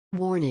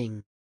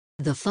Warning.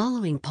 The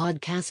following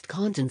podcast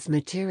contains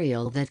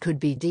material that could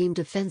be deemed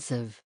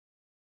offensive.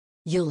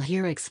 You'll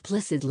hear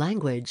explicit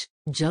language,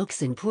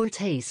 jokes in poor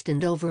taste,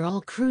 and overall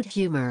crude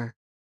humor.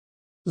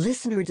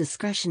 Listener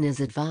discretion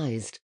is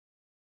advised.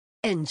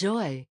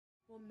 Enjoy.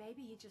 Well,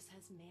 maybe he just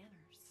has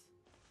manners.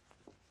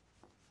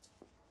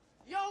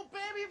 Yo,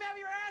 baby, you've had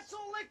your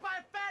asshole licked by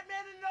a fat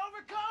man in an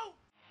overcoat?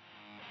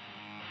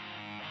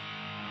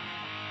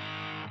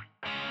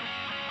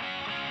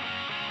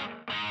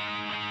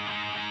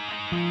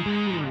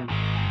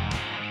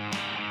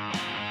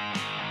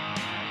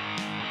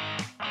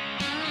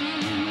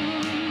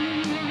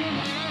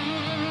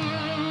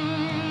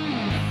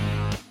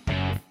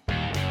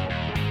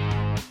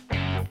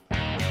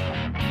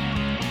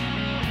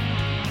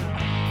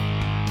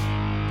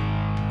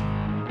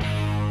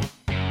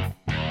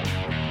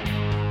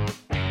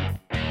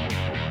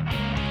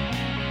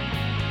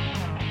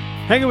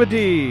 Hanging with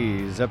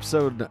D's,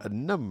 episode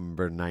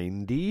number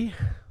 90.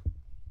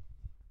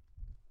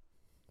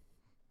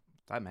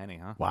 That many,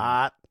 huh?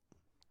 What?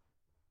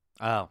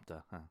 Oh,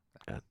 duh. Huh.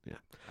 Yeah.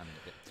 I mean,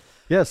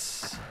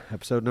 Yes,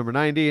 episode number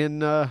 90,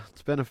 and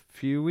it's been a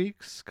few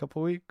weeks,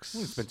 couple weeks.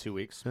 it's been 2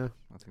 weeks. Yeah.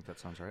 I think that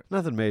sounds right.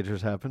 Nothing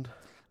major's happened.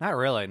 Not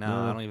really, no.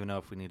 No. I don't even know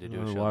if we need to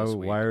do a show why, this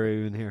week. why are we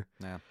even here?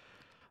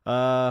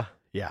 Yeah.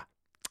 Yeah.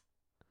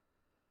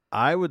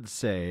 I would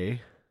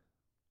say,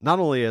 not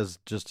only as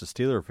just a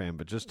Steeler fan,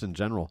 but just in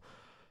general,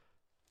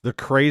 the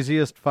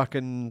craziest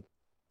fucking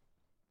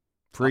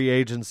free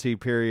agency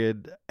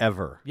period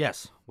ever.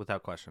 Yes,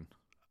 without question.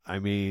 I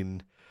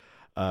mean,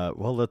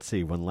 well, let's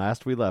see. When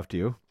last we left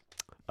you,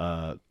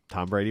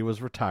 Tom Brady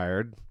was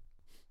retired.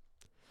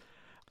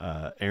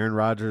 Aaron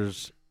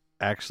Rodgers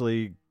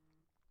actually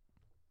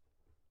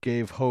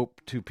gave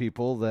hope to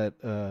people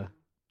that,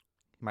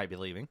 Might be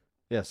leaving.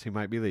 yes, he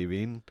might be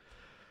leaving.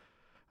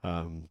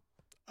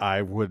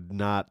 I would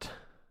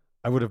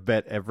have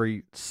bet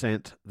every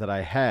cent that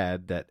I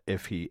had that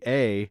if he,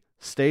 A,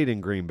 stayed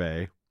in Green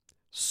Bay,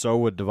 so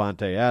would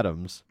Devontae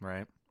Adams.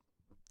 Right.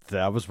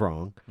 That was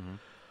wrong.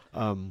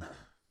 Mhm.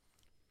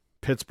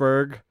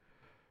 Pittsburgh,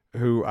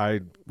 who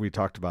we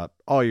talked about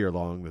all year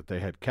long that they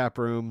had cap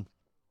room,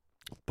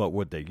 but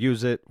would they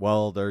use it?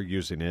 Well, they're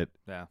using it,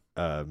 Yeah.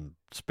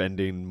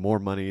 spending more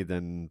money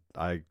than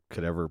I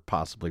could ever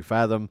possibly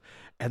fathom,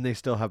 and they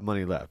still have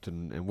money left,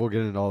 and we'll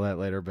get into all that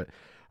later. But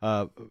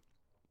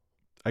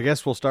I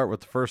guess we'll start with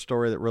the first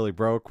story that really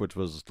broke, which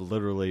was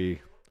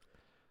literally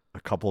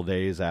a couple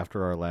days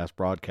after our last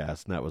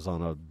broadcast, and that was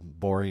on a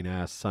boring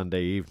ass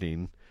Sunday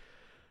evening.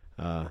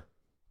 I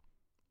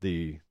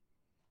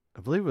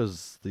believe it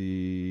was it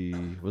the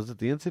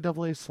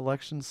NCAA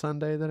selection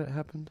Sunday that it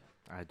happened?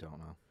 I don't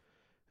know.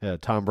 Yeah,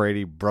 Tom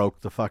Brady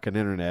broke the fucking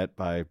internet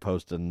by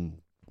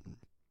posting,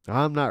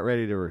 "I'm not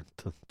ready to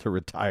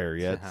retire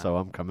yet, so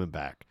I'm coming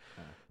back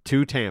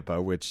to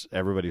Tampa," which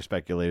everybody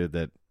speculated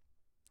that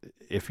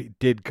if he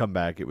did come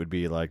back, it would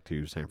be like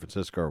to San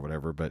Francisco or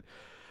whatever. But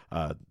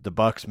the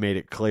Bucs made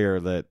it clear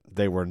that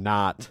they were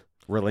not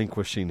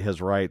relinquishing his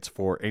rights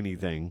for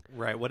anything.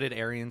 Right. What did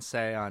Arians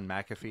say on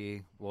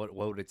McAfee? What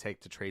would it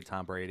take to trade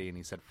Tom Brady? And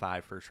he said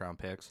 5 first-round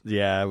picks.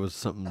 Yeah, it was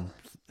something,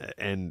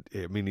 and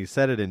I mean he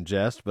said it in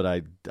jest, but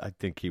I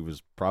think he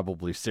was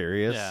probably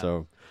serious. Yeah.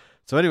 So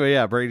anyway,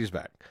 yeah, Brady's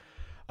back.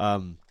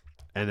 And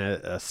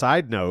a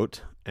side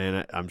note,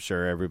 and I'm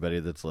sure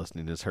everybody that's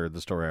listening has heard the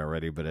story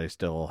already, but I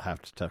still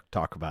have to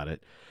talk about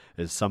it.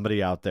 Is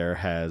somebody out there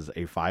has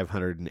a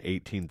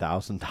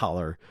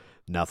 $518,000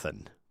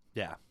 nothing?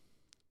 Yeah.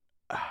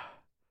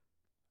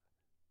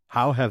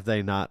 How have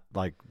they not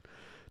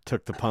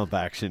took the pump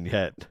action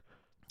yet?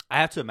 I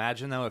have to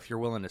imagine, though, if you're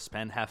willing to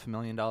spend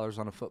 $500,000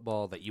 on a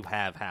football, that you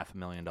have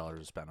 $500,000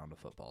 to spend on a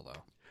football,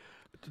 though.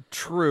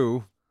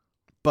 True,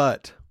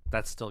 but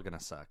That's still going to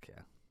suck,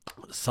 yeah.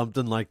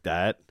 something like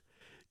that,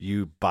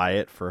 you buy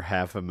it for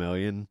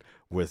 $500,000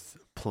 with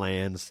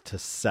plans to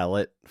sell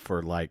it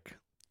for like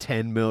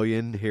 $10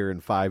 million here in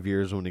 5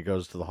 years when he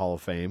goes to the Hall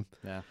of Fame.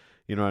 Yeah.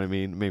 You know what I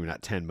mean? Maybe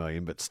not $10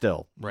 million, but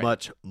still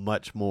Right.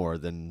 much more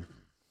than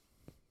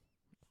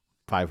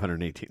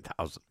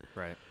 $518,000.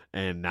 Right.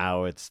 And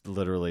now it's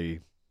literally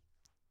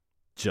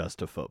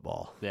just a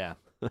football. Yeah.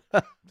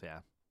 Yeah.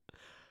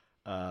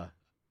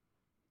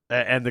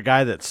 And the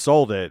guy that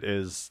sold it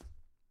is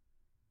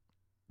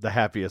the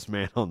happiest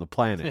man on the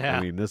planet. Yeah.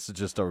 I mean, this is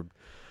just a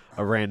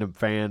random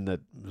fan that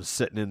was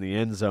sitting in the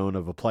end zone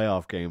of a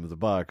playoff game with the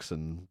Bucs,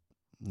 and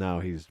now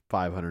he's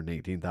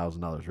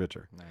 $518,000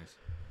 richer. Nice.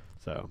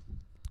 So,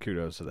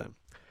 kudos to them.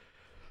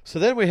 So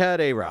then we had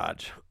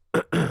A-Raj,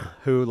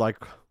 who, like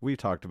we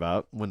talked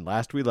about when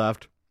last we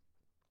left,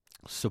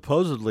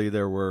 supposedly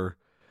there were,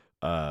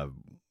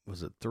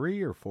 was it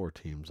 3 or 4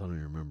 teams? I don't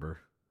even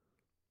remember.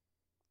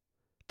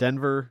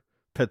 Denver,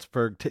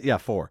 Pittsburgh,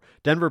 4.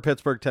 Denver,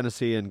 Pittsburgh,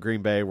 Tennessee, and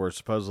Green Bay were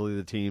supposedly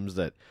the teams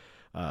that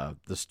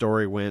the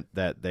story went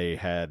that they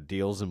had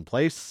deals in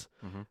place.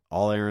 Mhm.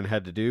 All Aaron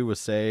had to do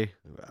was say,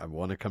 "I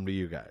want to come to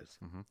you guys."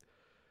 Mhm.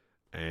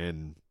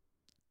 And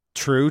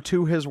true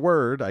to his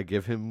word, I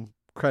give him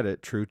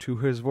credit, true to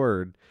his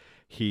word,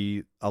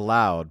 he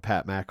allowed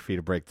Pat McAfee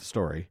to break the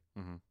story,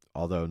 Mhm.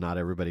 although not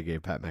everybody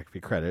gave Pat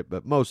McAfee credit,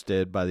 but most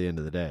did by the end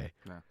of the day.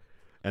 Yeah.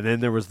 And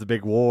then there was the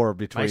big war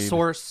between... My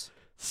source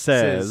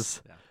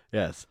says... Yeah.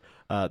 Yes.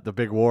 The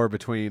big war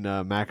between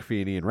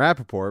McAfee and Ian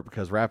Rappaport,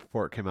 because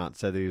Rappaport came out and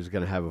said that he was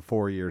going to have a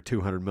 4-year,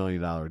 $200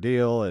 million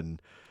deal,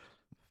 and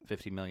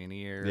 $50 million a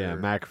year. yeah,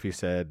 McAfee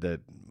said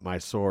that my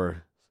source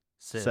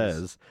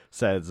Says.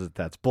 says that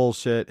that's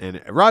bullshit,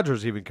 and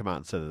Rogers even come out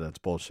and said that that's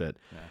bullshit,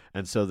 Yeah.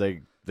 and so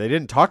they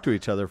didn't talk to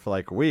each other for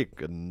like a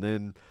week, and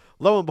then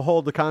lo and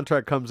behold, the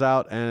contract comes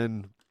out,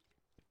 and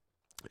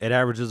it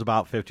averages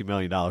about $50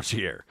 million a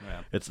year.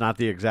 Yeah. It's not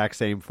the exact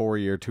same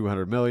 4-year,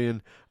 $200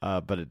 million,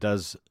 but it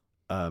does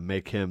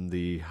make him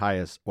the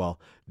highest. Well,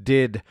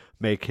 did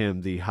make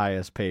him the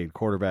highest paid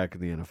quarterback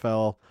in the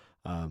NFL.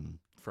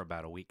 For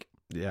about a week.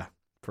 Yeah,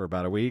 for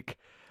about a week,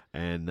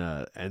 and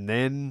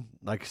then,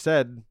 like I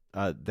said,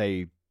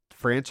 they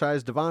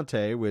franchised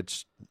Devontae,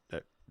 which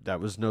that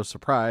was no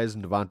surprise.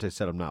 And Devontae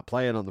said, "I'm not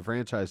playing on the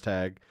franchise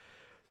tag."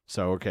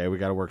 So, okay, we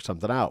got to work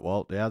something out.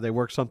 Well, yeah, they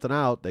worked something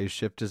out. They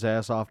shipped his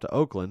ass off to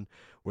Oakland,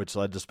 which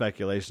led to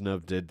speculation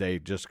of, did they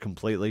just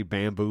completely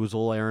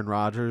bamboozle Aaron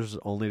Rodgers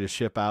only to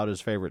ship out his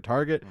favorite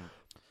target?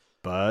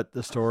 But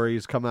the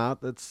stories come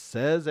out that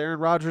says Aaron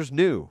Rodgers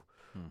knew.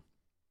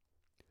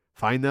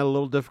 Find that a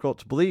little difficult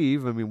to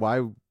believe. I mean,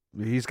 why?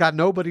 He's got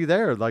nobody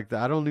there. Like,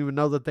 I don't even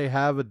know that they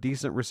have a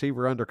decent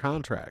receiver under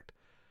contract.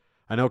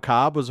 I know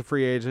Cobb was a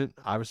free agent.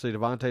 Obviously,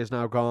 Devontae's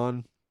now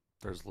gone.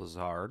 There's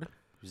Lazard,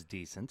 who's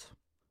decent.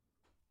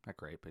 Not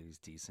great, but he's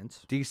decent.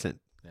 Decent.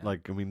 Yeah.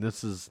 Like, I mean,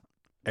 this is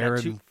Got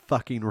Aaron two-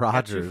 fucking Got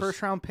Rodgers. 2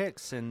 first-round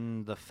picks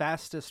in the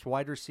fastest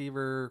wide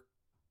receiver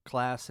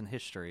class in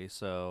history,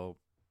 so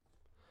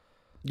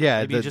Yeah,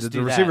 maybe you the just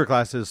do receiver that.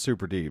 class is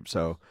super deep.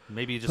 So,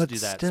 maybe you just but do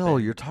that. still,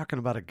 spin. you're talking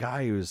about a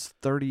guy who's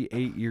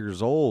 38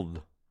 years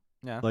old.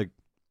 Yeah. Like,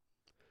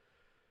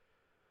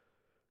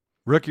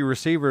 rookie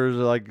receivers are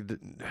like,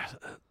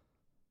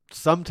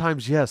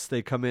 sometimes yes,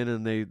 they come in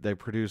and they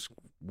produce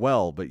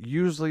well, but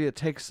usually it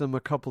takes them a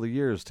couple of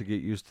years to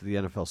get used to the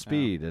NFL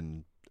speed.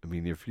 And I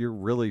mean, if you're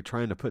really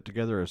trying to put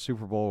together a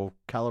Super Bowl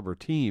caliber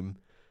team,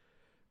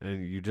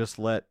 and you just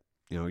let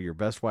your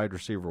best wide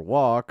receiver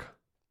walk,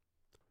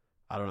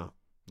 I don't know.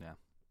 Yeah.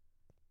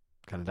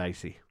 Kind of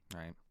dicey.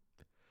 Right.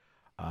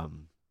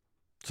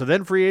 So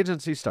then free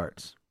agency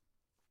starts,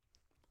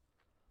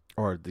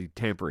 or the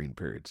tampering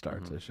period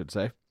starts, Mhm. I should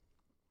say.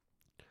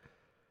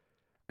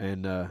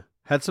 And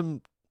had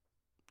some.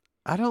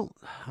 I don't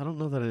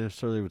know that I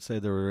necessarily would say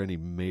there were any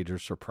major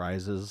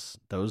surprises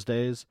those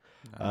days.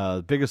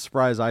 The biggest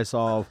surprise I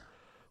saw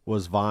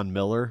was Von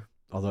Miller,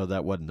 although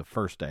that wasn't the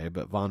first day.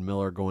 But Von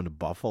Miller going to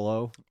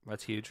Buffalo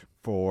That's huge.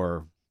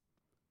 for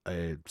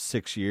a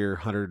 6-year,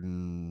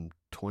 $120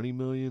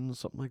 million,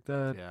 something like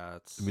that. Yeah,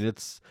 it's. I mean,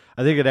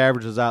 I think it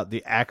averages out.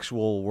 The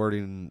actual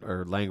wording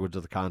or language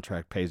of the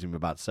contract pays him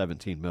about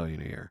 $17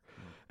 million a year,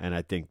 and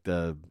I think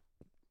the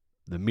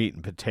meat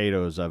and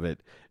potatoes of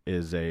it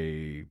is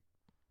a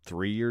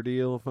 3-year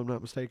deal, if I'm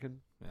not mistaken.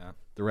 yeah.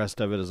 The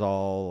rest of it is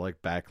all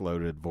like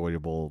backloaded,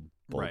 voidable,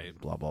 Right.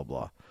 blah blah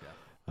blah.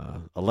 Yeah.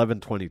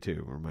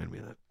 11/22. Remind me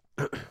of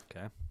that.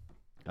 Okay.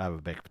 I have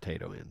a baked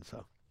potato in,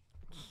 so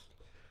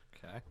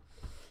Okay.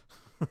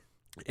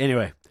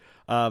 anyway.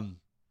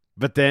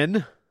 But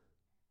then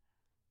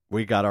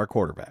we got our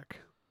quarterback,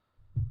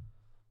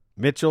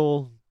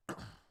 Mitchell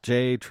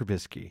J.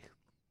 Trubisky.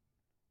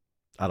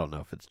 I don't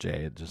know if it's J.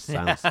 It just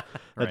sounds. Right.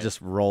 It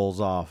just rolls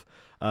off.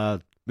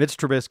 Mitch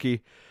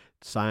Trubisky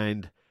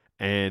signed,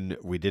 and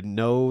we didn't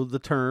know the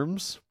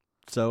terms,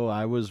 so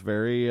I was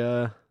very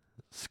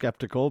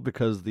skeptical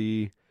because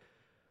the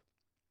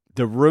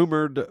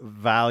rumored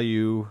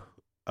value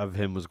of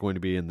him was going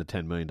to be in the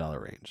 $10 million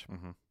range.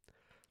 Mhm.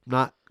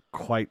 Not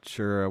quite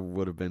sure I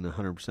would have been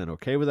 100%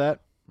 okay with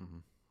that,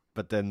 Mhm.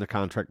 but then the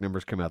contract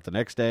numbers came out the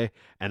next day,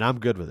 and I'm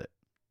good with it.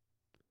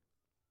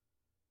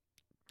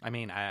 I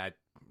mean, our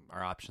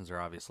options are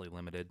obviously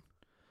limited.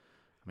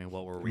 I mean,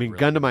 what were we? I mean, really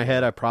gun to my gonna head,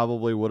 do? I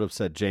probably would have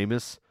said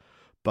Jameis,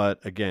 but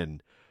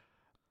again,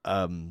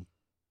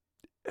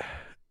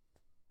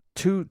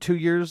 2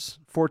 years,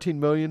 $14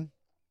 million,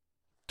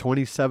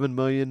 $27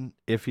 million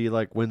if he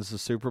wins the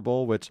Super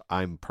Bowl, which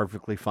I'm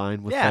perfectly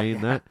fine with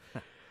saying that.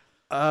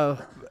 I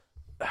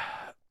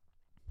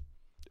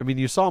mean,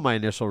 you saw my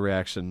initial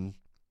reaction,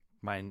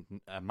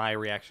 My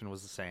reaction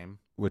was the same.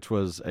 which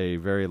was a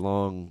very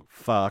long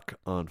fuck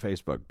on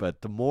Facebook.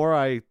 But the more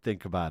I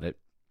think about it,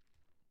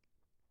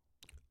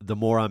 the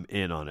more I'm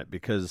in on it,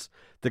 because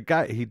the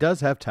guy, he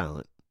does have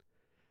talent.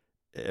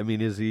 I mean,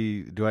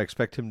 do I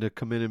expect him to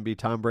come in and be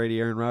Tom Brady,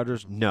 Aaron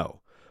Rodgers?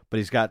 No, but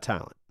he's got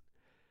talent,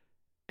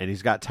 and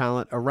he's got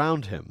talent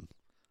around him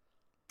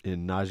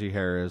in Najee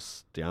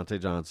Harris,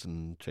 Deontay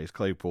Johnson, Chase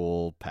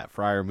Claypool, Pat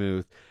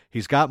Freiermuth.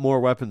 He's got more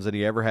weapons than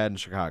he ever had in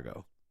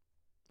Chicago.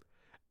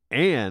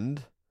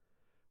 And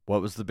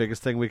what was the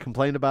biggest thing we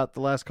complained about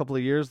the last couple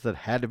of years that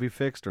had to be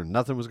fixed or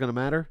nothing was going to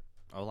matter?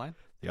 O-line?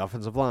 The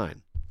offensive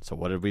line. So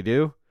what did we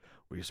do?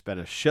 We spent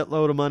a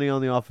shitload of money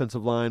on the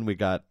offensive line. We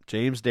got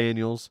James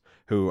Daniels,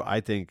 who I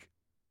think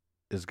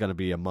is going to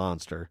be a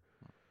monster.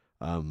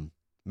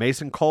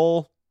 Mason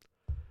Cole,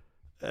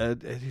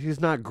 he's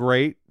not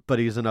great, but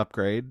he's an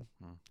upgrade.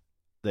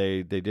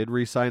 They did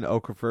re-sign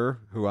Okafor,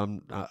 who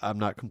I'm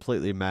not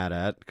completely mad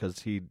at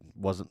because he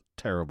wasn't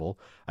terrible.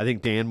 I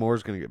think Dan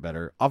Moore's going to get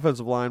better.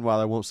 Offensive line, while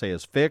I won't say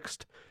is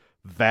fixed,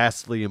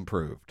 vastly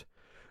improved,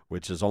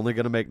 which is only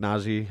going to make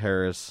Najee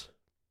Harris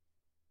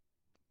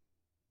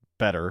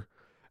better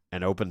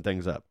and open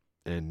things up.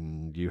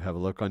 And you have a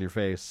look on your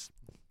face.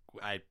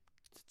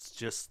 It's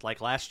just like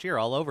last year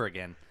all over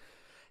again.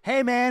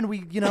 Hey man, we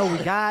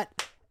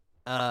got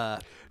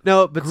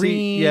No, but Green,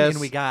 see, yes,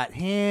 and we got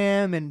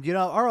him, and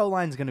our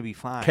O-line's going to be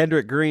fine.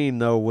 Kendrick Green,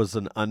 though, was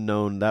an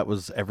unknown. That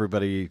was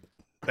everybody,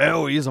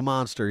 oh, he's a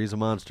monster,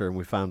 and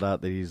we found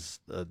out that he's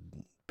a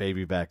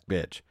baby back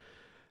bitch.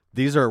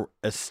 These are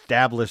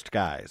established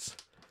guys.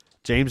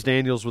 James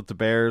Daniels with the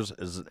Bears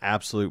is an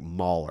absolute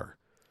mauler,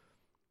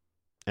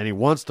 and he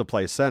wants to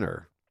play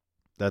center.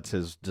 That's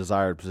his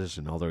desired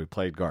position, although he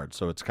played guard,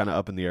 so it's kind of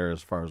up in the air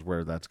as far as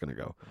where that's going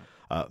to go.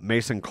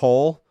 Mason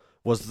Cole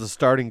was the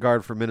starting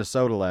guard for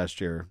Minnesota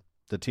last year,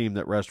 the team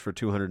that rushed for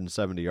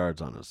 270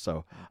 yards on us.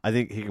 So I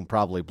think he can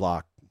probably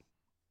block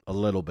a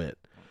little bit.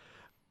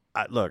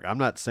 Look, I'm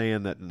not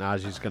saying that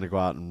Najee's going to go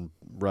out and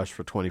rush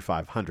for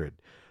 2,500,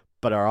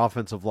 but our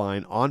offensive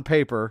line on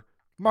paper,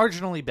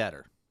 marginally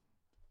better.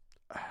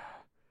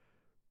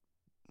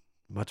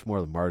 Much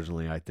more than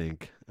marginally, I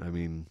think. I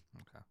mean,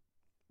 okay.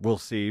 We'll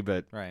see,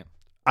 but right.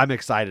 I'm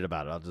excited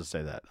about it. I'll just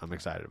say that. I'm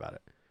excited about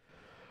it.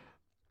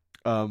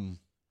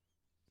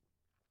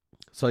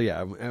 So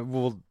yeah,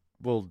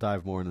 we'll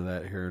dive more into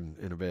that here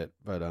in a bit.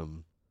 But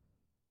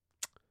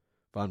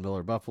Von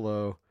Miller,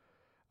 Buffalo,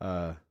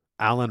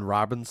 Allen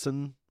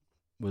Robinson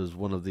was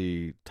one of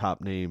the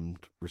top named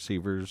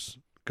receivers.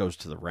 Goes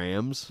to the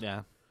Rams.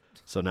 Yeah.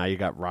 So now you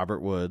got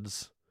Robert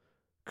Woods,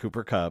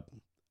 Cooper Kupp,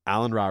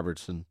 Allen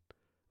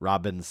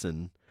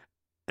Robinson,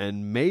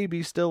 and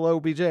maybe still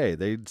OBJ.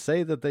 They'd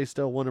say that they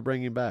still want to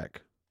bring him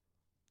back.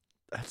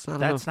 That's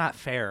not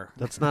fair.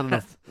 That's not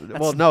enough.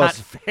 Well, no, it's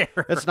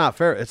fair. It's not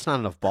fair. It's not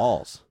enough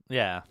balls.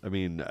 Yeah. I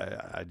mean,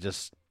 I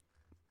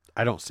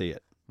don't see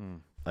it.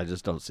 I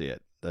just don't see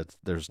it.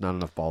 There's not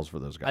enough balls for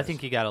those guys. I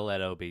think you got to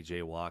let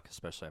OBJ walk,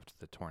 especially after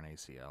the torn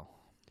ACL.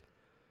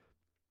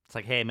 It's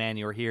like, hey man,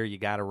 you were here. You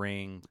got a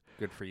ring.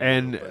 Good for you.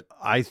 And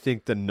I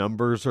think the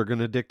numbers are going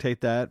to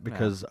dictate that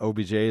because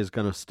OBJ is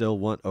going to still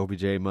want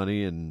OBJ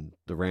money, and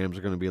the Rams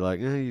are going to be like,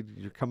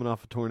 you're coming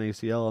off a torn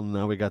ACL, and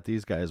now we got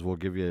these guys. We'll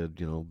give you,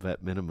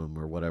 vet minimum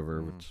or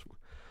whatever, which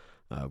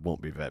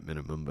won't be vet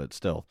minimum, but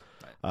still.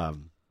 Right.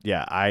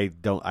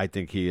 I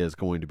think he is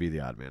going to be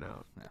the odd man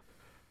out.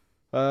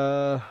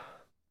 Yeah.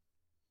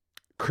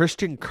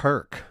 Christian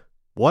Kirk.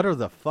 What are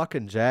the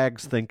fucking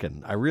Jags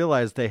thinking? I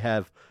realize they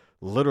have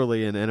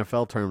literally in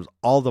NFL terms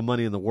all the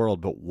money in the world,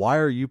 but why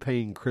are you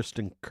paying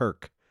Christian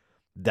Kirk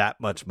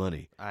that much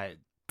money?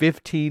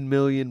 $15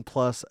 million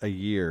plus a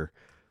year,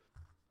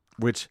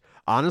 which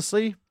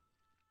honestly,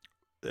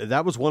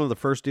 that was one of the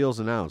first deals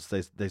announced.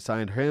 They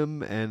signed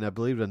him and I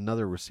believe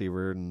another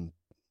receiver. And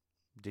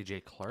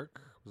DJ Clark,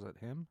 was that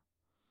him?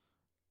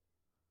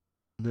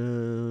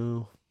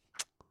 No,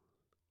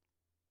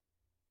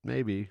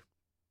 maybe.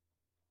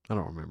 I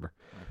don't remember.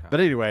 Okay.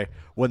 But anyway,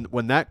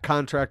 when that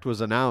contract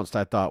was announced,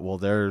 I thought, well,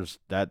 there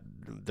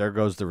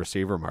goes the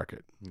receiver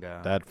market.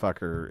 Yeah. That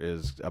fucker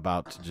is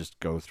about to just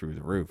go through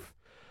the roof.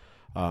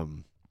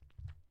 God,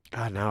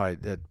 now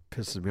that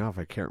pisses me off.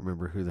 I can't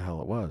remember who the hell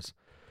it was.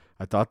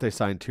 I thought they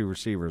signed 2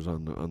 receivers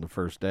on the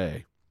first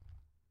day.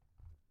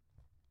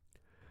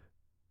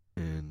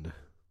 And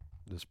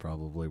this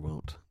probably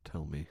won't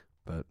tell me.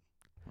 But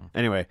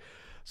anyway,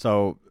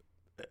 so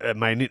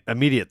my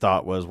immediate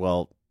thought was,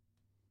 well,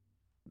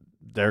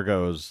 there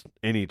goes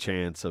any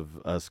chance of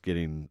us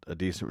getting a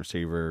decent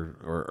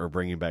receiver or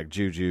bringing back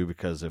Juju,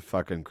 because if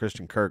fucking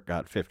Christian Kirk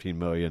got $15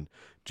 million,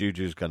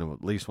 Juju's going to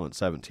at least want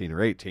 17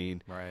 or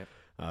 18. Right.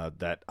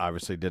 That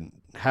obviously didn't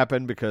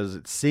happen because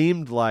it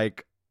seemed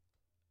like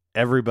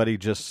everybody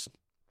just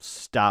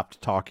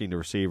stopped talking to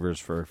receivers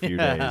for a few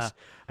days,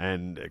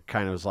 and it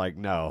kind of was like,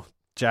 no,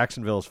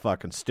 Jacksonville's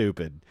fucking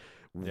stupid.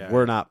 Yeah.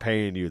 We're not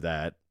paying you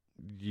that.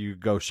 You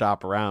go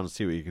shop around and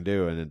see what you can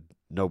do, and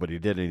nobody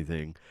did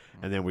anything.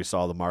 And then we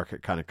saw the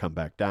market kind of come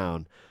back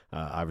down.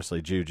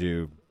 Obviously,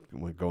 Juju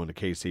went going to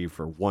KC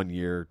for 1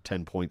 year,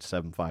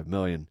 $10.75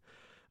 million.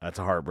 That's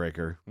a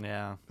heartbreaker.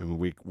 Yeah, I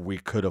mean, we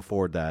could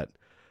afford that,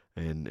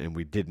 and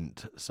we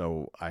didn't.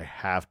 So I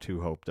have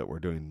to hope that we're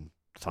doing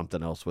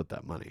something else with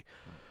that money.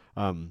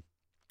 And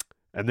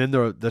then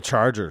the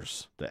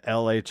Chargers, the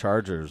LA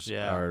Chargers,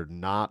 are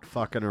not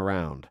fucking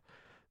around.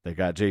 They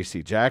got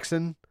J.C.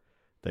 Jackson.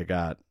 They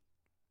got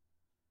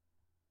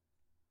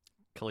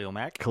Khalil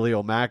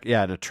Mack,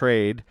 in a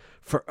trade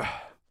for,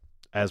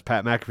 as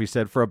Pat McAfee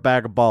said, for a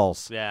bag of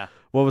balls. Yeah.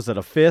 What was it,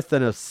 a 5th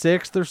and a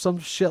 6th or some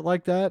shit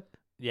like that?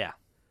 Yeah.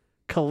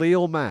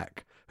 Khalil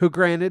Mack, who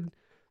granted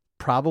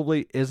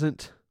probably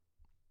isn't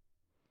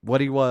what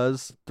he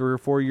was 3 or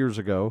 4 years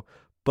ago,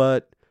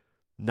 but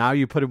now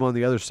you put him on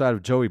the other side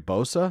of Joey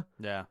Bosa.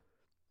 Yeah.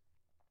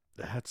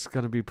 that's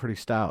going to be pretty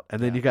stout.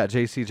 And then Yeah. you got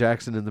J.C.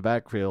 Jackson in the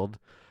backfield,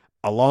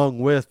 along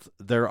with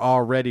their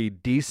already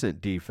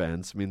decent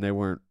defense. I mean, they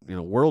weren't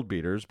world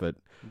beaters, but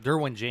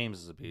Derwin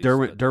James is a beast.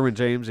 Derwin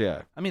James,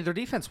 yeah. I mean, their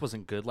defense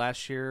wasn't good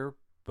last year,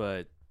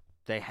 but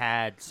they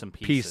had some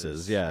pieces.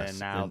 Pieces, yes. And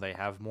now And- they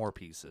have more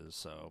pieces,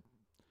 so.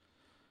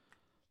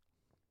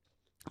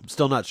 I'm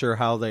still not sure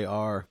how they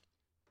are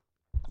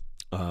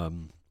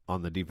on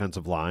the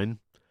defensive line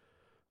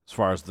as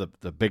far as the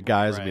big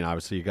guys. I mean, Right.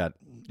 obviously you got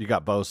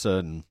Bosa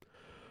and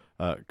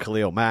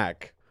Khalil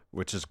Mack,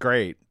 which is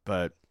great,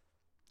 but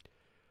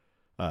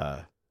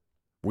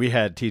we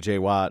had T.J.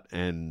 Watt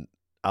and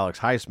Alex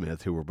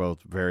Highsmith, who were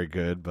both very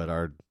good,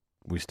 but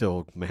we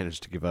still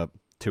managed to give up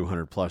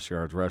 200-plus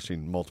yards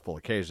rushing multiple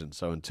occasions.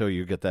 So until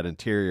you get that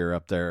interior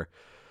up there,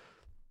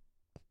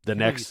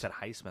 You said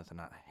Highsmith and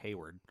not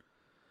Hayward.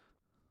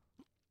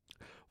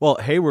 Well,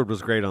 Hayward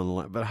was great on the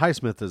line, but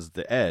Highsmith is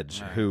the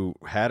edge Right. who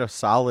had a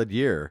solid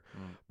year.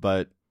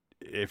 But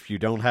if you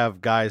don't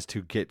have guys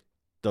to get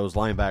those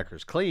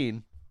linebackers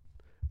clean,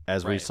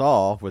 as we Right.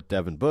 saw with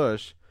Devin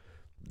Bush,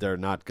 they're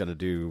not going to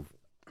do.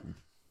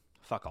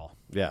 Fuck all.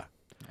 Yeah.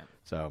 Yeah.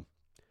 So,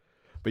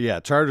 but yeah,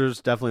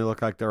 Chargers definitely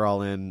look like they're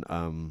all in.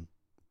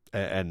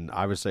 And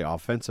obviously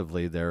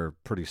offensively, they're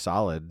pretty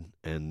solid,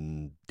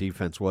 and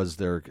defense was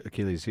their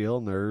Achilles heel,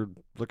 and they're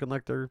looking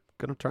like they're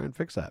going to try and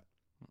fix that.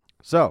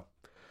 So,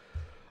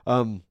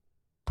 some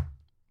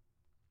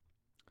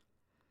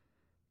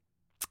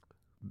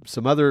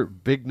other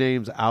big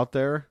names out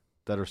there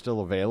that are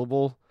still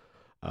available.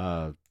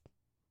 Taron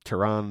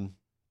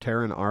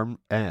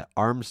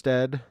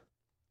Armstead,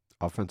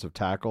 offensive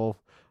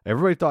tackle.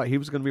 Everybody thought he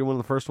was going to be one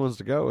of the first ones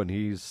to go, and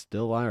he's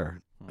still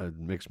there. It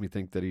makes me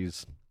think that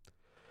he's.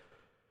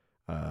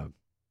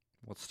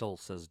 What still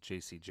says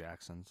J.C.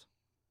 Jackson's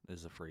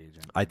is a free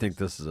agent. I think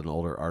this is an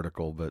older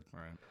article, but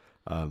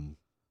Right.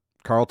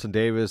 Carlton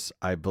Davis,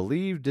 I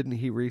believe, didn't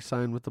he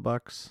re-sign with the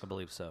Bucks? I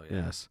believe so,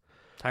 yeah. Yes.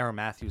 Tyrann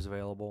Matthews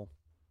available.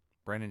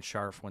 Brandon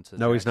Sharf went to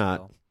No, he's not.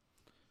 Jacksonville.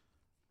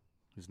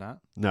 He's not?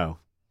 No,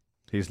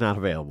 he's not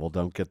available.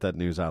 Don't get that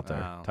news out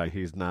there. Oh.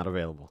 He's not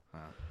available. Oh.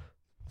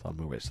 It's on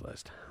my wish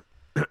list.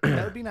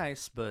 That would be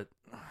nice, but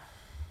I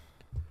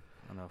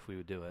don't know if we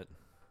would do it.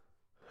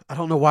 I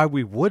don't know why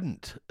we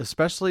wouldn't,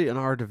 especially in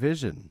our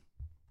division.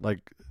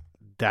 Like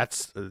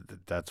that's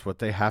what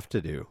they have to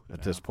do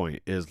at this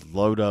point is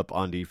load up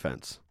on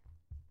defense.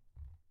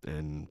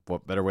 And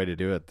what better way to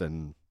do it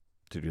than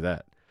to do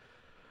that?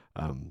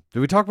 Did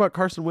we talk about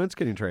Carson Wentz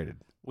getting traded?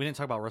 We didn't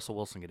talk about Russell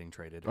Wilson getting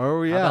traded. Oh,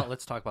 How yeah. about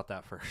let's talk about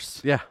that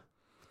first. Yeah.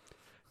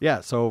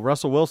 Yeah, so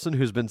Russell Wilson,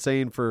 who's been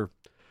saying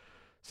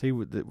see,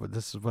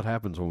 this is what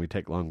happens when we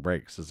take long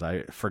breaks, is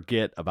I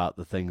forget about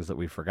the things that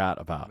we forgot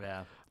about.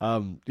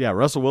 Yeah.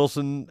 Russell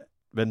Wilson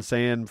been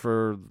saying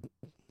for,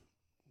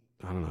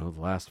 I don't know,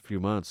 the last few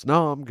months,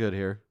 no, I'm good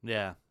here.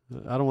 Yeah.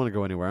 I don't want to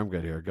go anywhere. I'm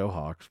good here. Go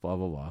Hawks, blah,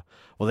 blah, blah.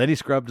 Well, then he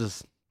scrubbed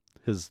his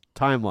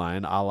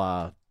timeline a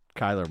la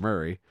Kyler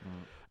Murray,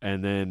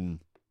 and then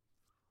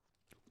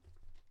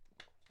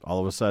all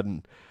of a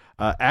sudden,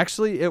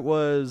 actually it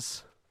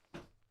was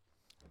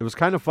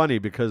kind of funny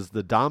because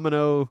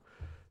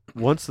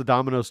once the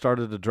domino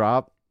started to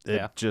drop,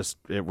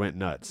 it went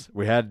nuts.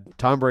 We had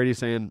Tom Brady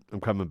saying,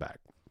 I'm coming back.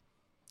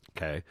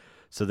 Okay.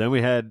 So then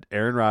we had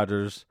Aaron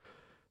Rodgers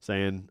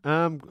saying,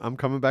 I'm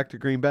coming back to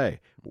Green Bay.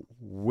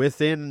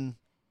 Within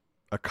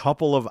a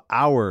couple of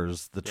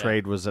hours, the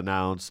trade was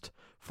announced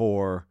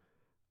for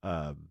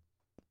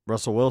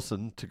Russell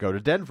Wilson to go to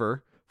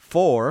Denver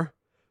for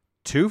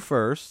 2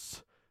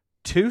 firsts,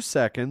 2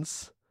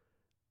 seconds,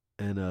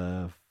 and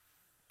a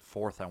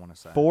Fourth, I want to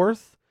say.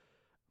 4th,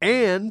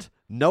 and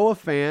Noah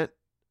Fant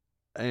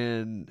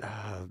and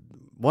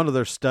one of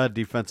their stud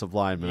defensive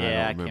linemen.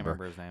 Yeah, I don't can't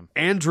remember his name.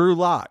 And Drew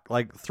Lock,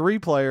 like 3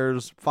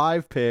 players,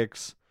 5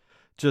 picks,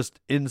 just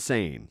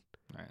insane.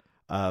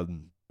 Right.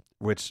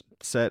 Which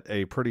set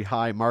a pretty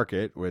high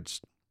market,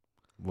 which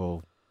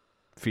will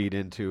feed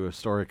into a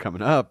story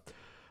coming up.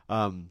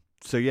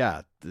 So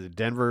yeah,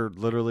 Denver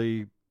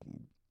literally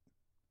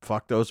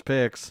fucked those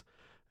picks,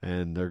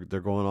 and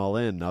they're going all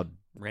in now.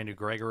 Randy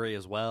Gregory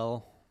as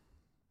well.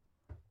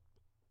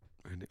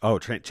 Oh,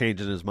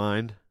 changing his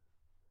mind.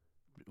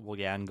 Well,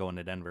 yeah, and going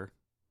to Denver.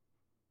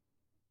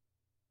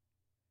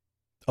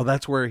 Oh,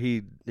 that's where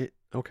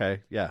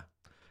okay, yeah.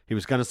 He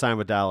was going to sign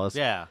with Dallas.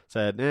 Yeah.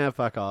 Said,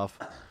 fuck off.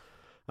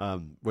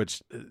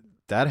 Which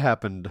that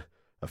happened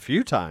a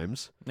few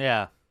times.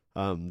 Yeah.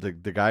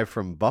 The guy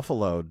from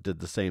Buffalo did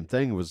the same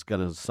thing, was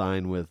going to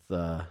sign with,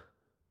 or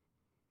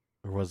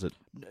was it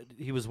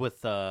He was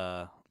with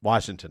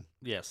Washington?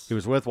 yes. He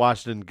was with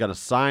Washington, going to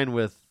sign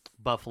with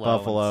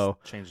Buffalo.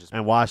 Changed his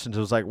and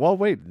Washington was like, well,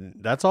 wait,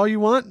 that's all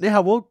you want? Yeah,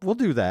 we'll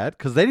do that,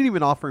 because they didn't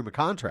even offer him a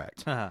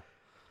contract. And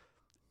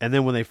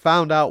then when they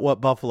found out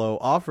what Buffalo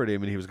offered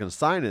him and he was going to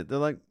sign it, they're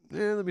like,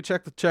 let me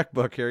check the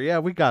checkbook here. Yeah,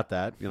 we got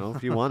that,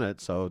 if you want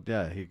it. So,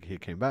 yeah, he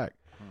came back.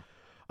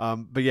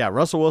 But, yeah,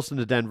 Russell Wilson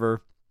to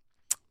Denver.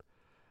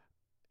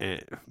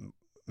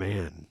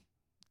 Man,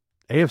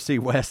 AFC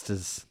West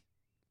is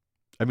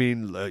I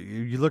mean,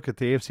 you look at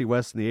the AFC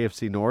West and the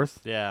AFC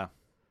North. Yeah.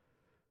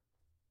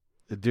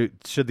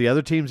 Should the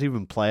other teams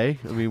even play?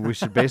 I mean, we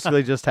should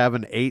basically just have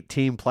an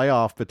 8-team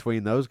playoff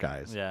between those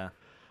guys. Yeah.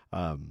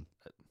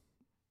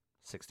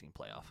 16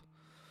 playoff.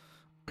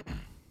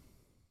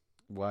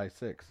 Why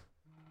 6?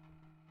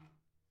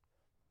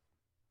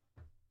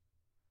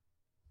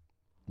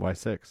 Why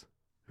 6?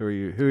 Who are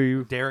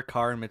you? Derek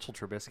Carr and Mitchell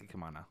Trubisky.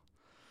 Come on now.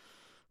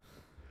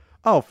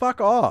 Oh,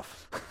 fuck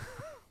off.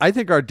 I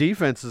think our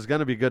defense is going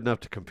to be good enough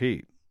to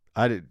compete.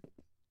 I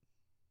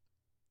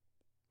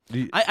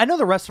know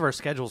the rest of our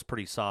schedule is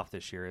pretty soft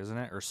this year, isn't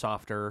it? Or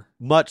softer?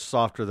 Much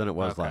softer than it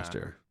was Okay. last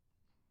year.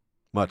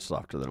 Much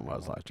softer than it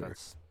was last year.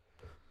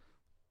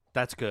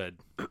 That's good.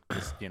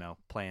 Just,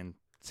 playing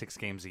 6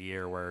 games a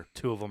year where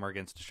 2 of them are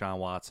against Deshaun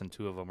Watson,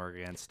 2 of them are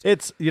against.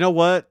 It's, you know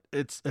what?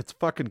 It's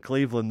fucking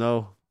Cleveland,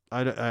 though.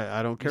 I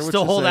don't care You what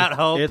still you hold say. out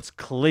hope? It's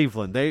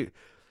Cleveland.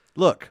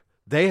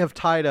 They have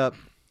tied up.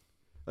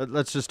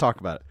 Let's just talk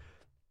about it.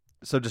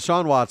 So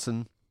Deshaun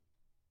Watson,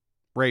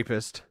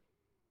 rapist,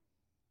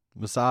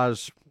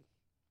 massage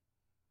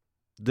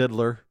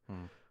diddler,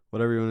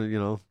 whatever you want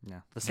to,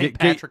 Yeah. The St.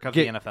 Patrick of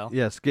the NFL.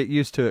 Yes, get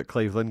used to it,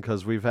 Cleveland,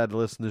 because we've had to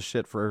listen to this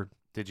shit for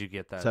Did you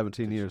get that?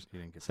 17 years. You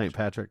didn't get St.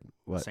 Patrick.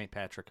 What? St.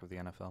 Patrick of the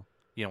NFL.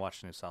 You didn't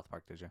watch the new South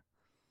Park, did you?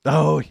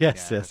 Oh, yes,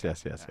 Yeah, yes, okay.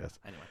 yes, yes, Yeah. yes.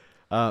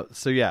 Anyway.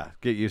 So, yeah,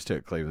 get used to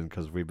it, Cleveland,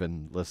 because we've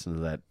been listening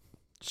to that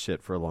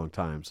shit for a long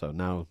time. So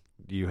now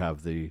you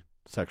have the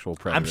sexual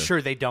predator. I'm sure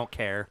they don't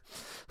care.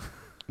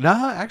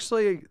 No,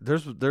 actually,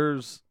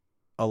 there's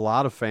a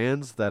lot of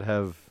fans that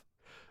have,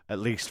 at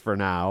least for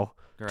now,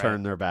 Right.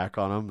 turned their back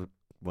on them.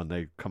 When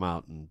they come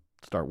out and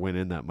start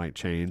winning, that might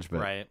change.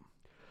 But, Right.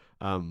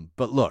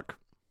 But look,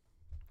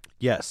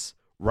 yes,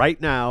 right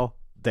now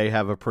they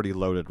have a pretty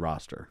loaded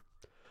roster.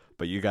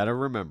 But you got to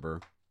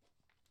remember,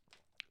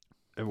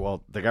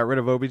 well, they got rid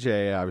of OBJ,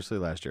 obviously,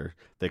 last year.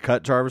 They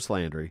cut Jarvis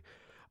Landry.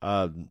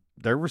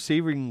 Their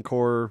receiving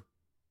core,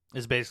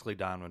 It's basically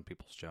Donovan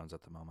Peoples-Jones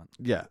at the moment.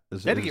 yeah.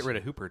 They had to get rid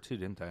of Hooper, too,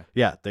 didn't they?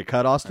 Yeah, they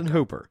cut Austin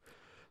Hooper.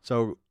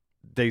 So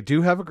they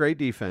do have a great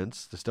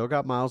defense. They still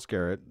got Myles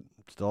Garrett.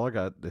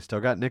 They still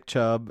got Nick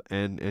Chubb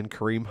and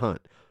Kareem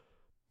Hunt.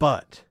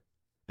 But,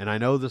 and I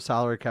know the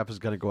salary cap is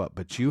going to go up,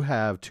 but you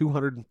have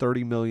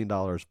 $230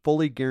 million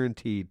fully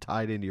guaranteed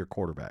tied into your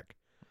quarterback.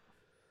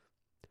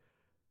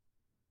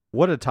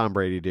 What did Tom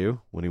Brady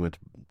do when he went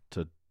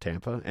to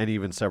Tampa and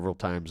even several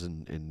times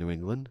in New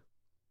England?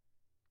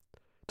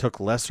 Took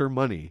lesser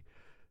money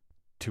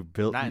to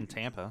build. Not in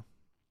Tampa.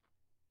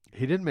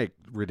 He didn't make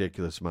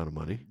ridiculous amount of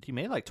money He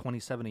made like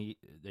 $27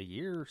 a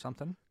year or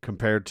something.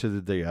 compared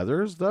to the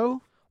others,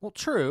 though. Well,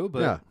 true,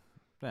 but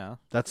yeah.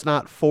 That's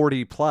not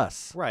 40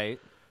 plus. Right.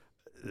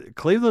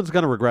 Cleveland's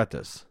going to regret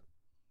this.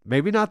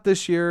 Maybe not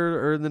this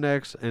year or the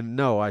next. And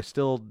no, I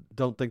still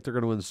don't think they're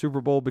going to win the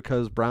Super Bowl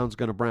because Brown's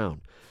going to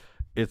Brown.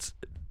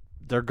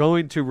 They're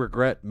going to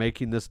regret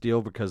making this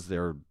deal because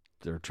their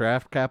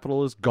draft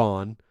capital is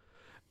gone,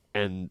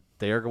 and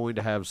they are going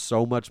to have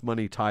so much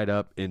money tied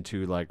up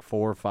into like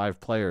 4 or 5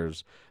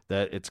 players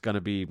that it's going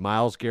to be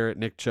Myles Garrett,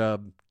 Nick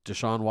Chubb,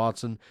 Deshaun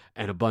Watson,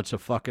 and a bunch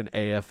of fucking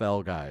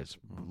AFL guys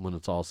when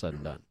it's all said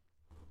and done.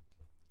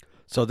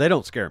 So they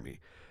don't scare me.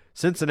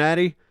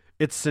 Cincinnati,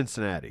 it's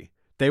Cincinnati.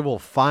 They will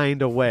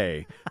find a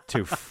way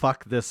to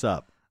fuck this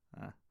up.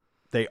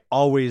 They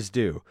always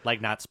do.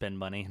 Like not spend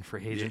money in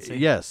free agency.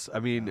 Yes. I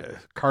mean,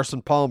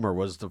 Carson Palmer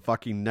was the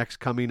fucking next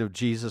coming of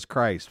Jesus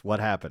Christ. What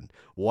happened?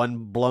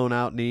 One blown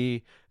out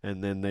knee,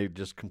 and then they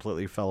just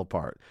completely fell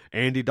apart.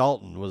 Andy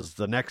Dalton was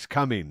the next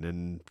coming,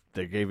 and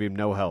they gave him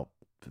no help.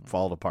 It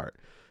fell apart.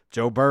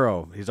 Joe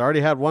Burrow, he's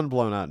already had one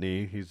blown out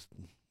knee.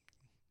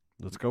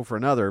 Let's go for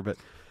another. But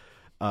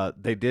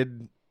they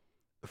did,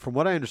 from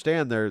what I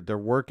understand, they're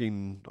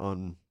working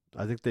on.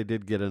 I think they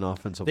did get an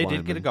offensive They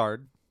lineman. did get a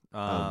guard.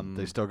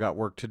 They still got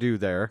work to do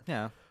there.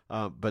 Yeah.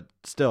 But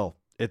still,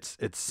 it's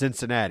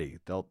Cincinnati.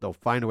 They'll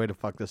find a way to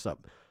fuck this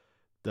up.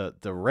 The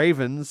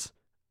Ravens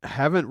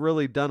haven't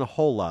really done a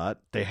whole lot.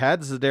 They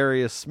had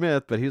Zadarius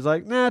Smith, but he's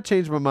like, nah,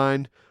 changed my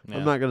mind. Yeah.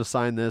 I'm not going to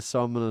sign this,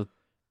 so I'm going to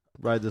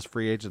ride this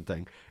free agent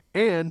thing.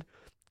 And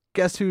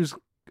guess who's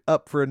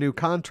up for a new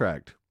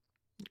contract?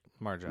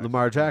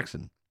 Lamar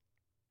Jackson.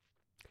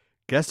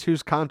 Guess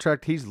whose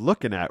contract he's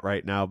looking at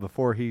right now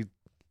before he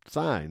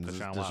signs?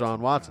 Deshaun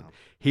Watson. Yeah.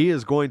 He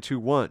is going to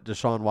want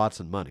Deshaun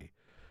Watson money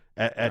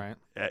at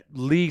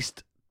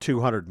least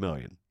 $200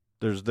 million.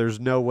 There's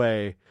no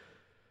way.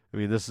 I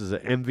mean, this is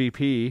an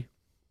MVP.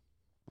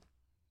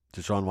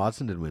 Deshaun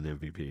Watson didn't win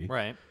MVP.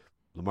 Right.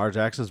 Lamar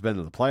Jackson's been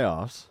to the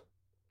playoffs.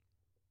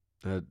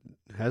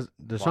 Has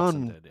Deshaun?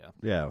 Watson did,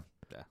 Yeah.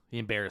 Yeah. He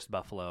embarrassed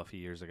Buffalo a few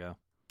years ago.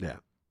 Yeah.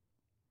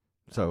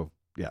 So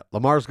yeah,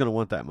 Lamar's going to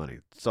want that money.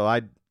 So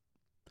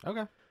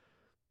Okay.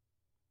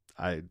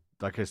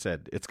 like I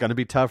said, it's going to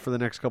be tough for the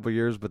next couple of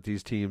years, but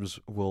these teams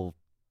will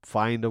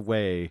find a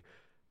way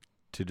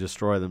to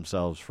destroy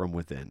themselves from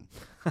within.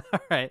 All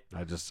right.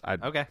 I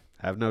Okay.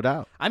 have no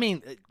doubt. I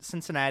mean,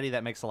 Cincinnati,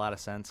 that makes a lot of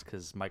sense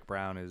because Mike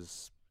Brown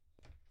is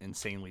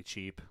insanely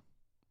cheap.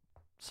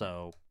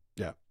 So,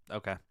 Yeah.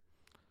 Okay.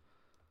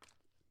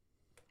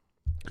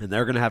 And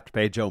they're going to have to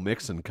pay Joe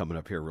Mixon coming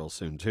up here real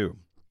soon, too.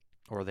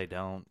 Or they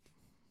don't.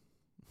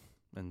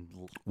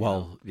 And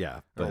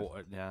Yeah,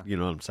 but yeah. you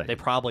know what I'm saying. They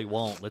probably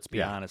won't. Let's be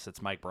Yeah. honest.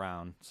 It's Mike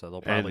Brown, so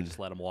they'll probably And- just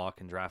let him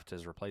walk and draft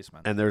his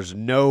replacement. And there's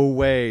no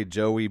way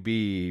Joey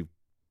B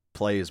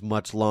plays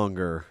much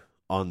longer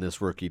on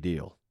this rookie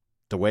deal.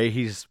 The way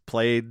he's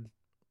played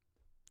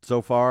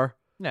so far,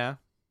 Yeah.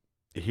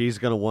 he's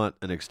going to want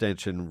an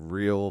extension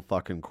real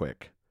fucking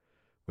quick,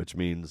 which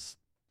means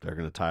they're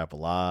going to tie up a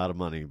lot of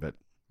money, but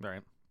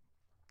Right.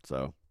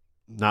 so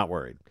not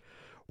worried.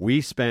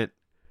 We spent,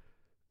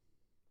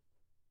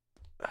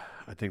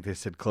 I think they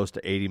said close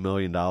to $80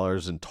 million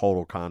in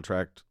total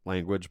contract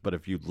language, but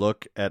if you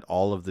look at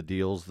all of the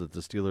deals that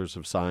the Steelers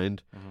have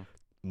signed, Mhm.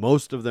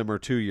 most of them are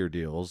 2-year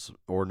deals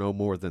or no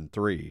more than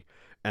 3,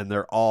 and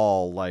they're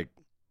all like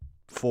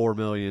 $4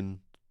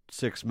 million,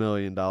 $6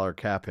 million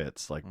cap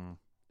hits. Like,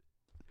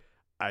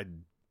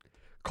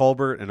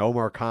 Colbert and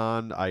Omar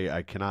Khan,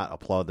 I cannot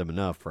applaud them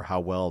enough for how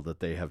well that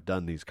they have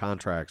done these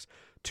contracts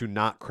to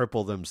not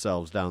cripple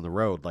themselves down the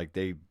road. Like,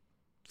 they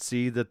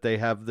see that they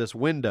have this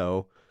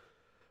window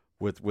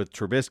with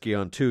Trubisky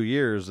on 2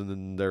 years, and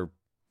then they're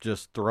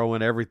just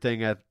throwing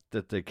everything at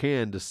that they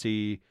can to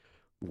see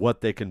what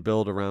they can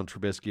build around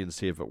Trubisky and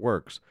see if it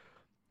works.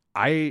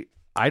 I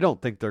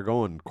don't think they're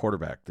going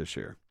quarterback this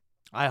year.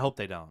 I hope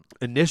they don't.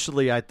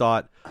 Initially, I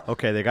thought,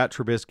 okay, they got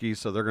Trubisky,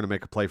 so they're going to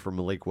make a play for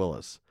Malik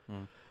Willis.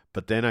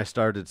 But then I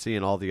started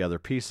seeing all the other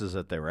pieces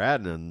that they were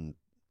adding, and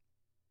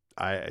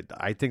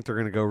I think they're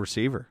going to go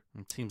receiver.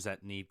 And teams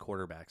that need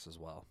quarterbacks as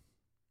well.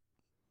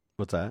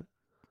 What's that?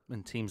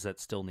 And teams that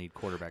still need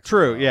quarterbacks.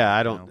 True, as well. yeah, I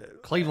You don't- know,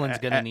 Cleveland's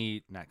going to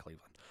need not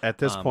Cleveland. At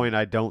this point,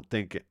 I don't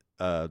think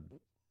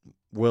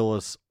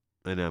Willis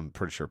and I'm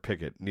pretty sure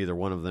Pickett, neither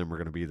one of them are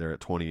going to be there at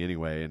 20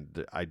 anyway,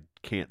 and I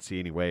can't see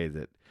any way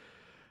that,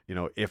 you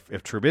know, if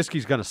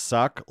Trubisky's going to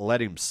suck,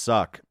 let him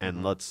suck,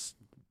 and let's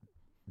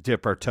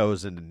dip our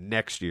toes into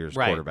next year's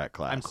quarterback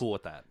class. I'm cool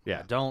with that.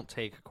 Yeah. Don't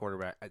take a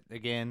quarterback.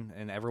 Again,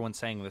 and everyone's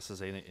saying this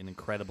is an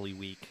incredibly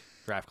weak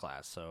draft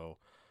class, so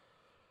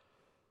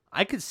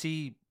I could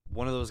see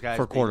one of those guys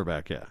For being-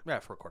 quarterback, yeah. Yeah,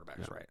 for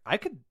quarterbacks, right. I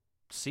could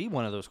see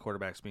one of those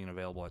quarterbacks being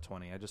available at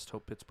 20. I just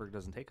hope Pittsburgh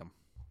doesn't take him.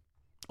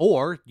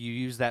 Or you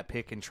use that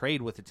pick and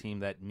trade with a team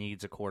that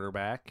needs a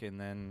quarterback, and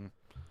then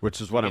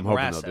Which is what get I'm more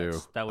hoping they'll do.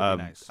 assets. That would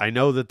be nice. I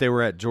know that they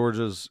were at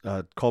Georgia's,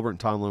 Colbert and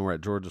Tomlin were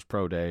at Georgia's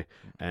Pro Day,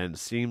 and it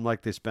seemed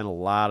like they spent a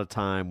lot of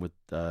time with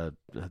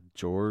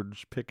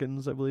George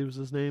Pickens, I believe is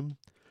his name,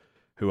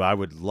 who I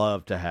would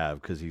love to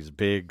have because he's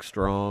big,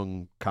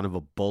 strong, kind of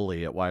a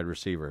bully at wide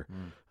receiver.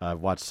 I've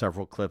watched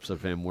several clips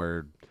of him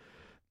where,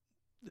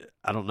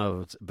 I don't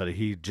know, but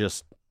he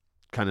just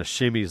kind of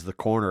shimmies the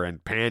corner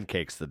and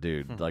pancakes the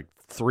dude like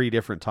 3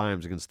 different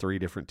times against 3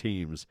 different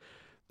teams.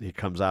 He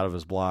comes out of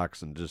his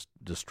blocks and just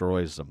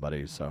destroys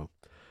somebody. So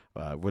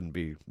I wouldn't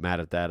be mad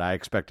at that. I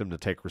expect him to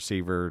take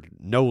receiver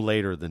no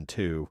later than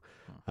 2.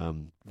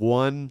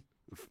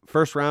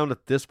 First round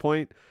at this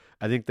point,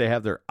 I think they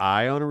have their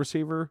eye on a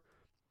receiver,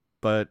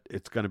 but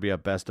it's going to be a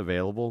best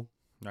available.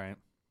 right.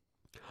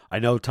 I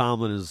know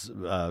Tomlin is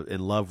in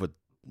love with,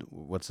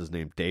 what's his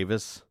name,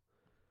 Davis,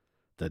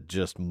 that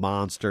just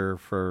monster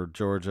for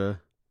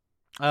Georgia.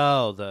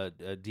 Oh,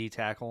 the D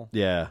tackle.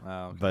 Yeah, Oh,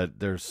 okay. but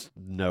there's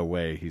no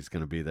way he's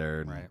going to be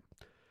there. And, Right.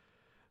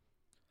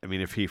 I mean,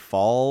 if he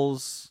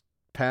falls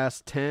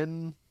past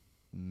 10,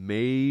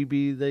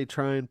 maybe they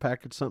try and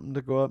package something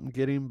to go up and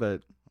get him,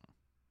 but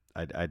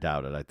I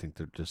doubt it. I think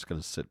they're just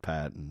going to sit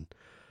pat and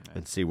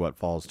see what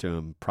falls to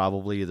him.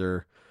 Probably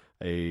either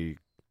a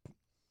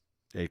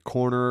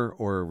corner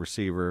or a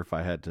receiver if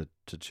I had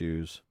to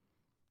choose.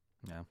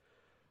 Yeah.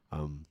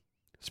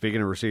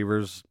 Speaking of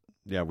receivers,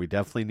 yeah, we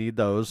definitely need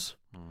those.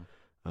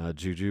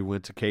 Juju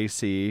went to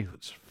KC,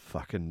 which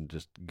fucking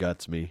just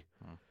guts me.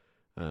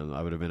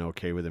 I would have been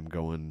okay with him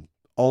going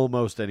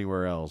almost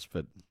anywhere else,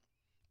 but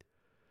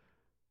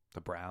The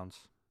Browns,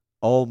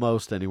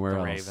 almost anywhere the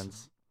else.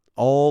 Ravens,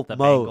 Almost. the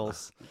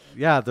Bengals.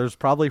 Yeah, there's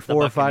probably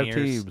 4 or 5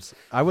 Buccaneers. teams.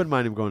 I wouldn't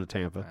mind him going to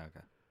Tampa.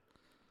 Okay.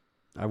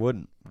 I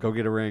wouldn't. Go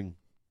get a ring.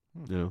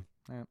 You know.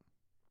 Yeah.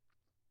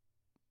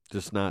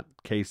 Just not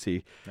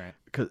KC. Right.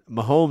 Because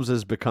Mahomes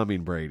is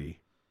becoming Brady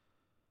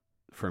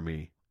for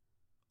me.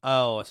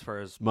 Oh, as far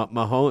as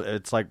Mahomes,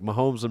 it's like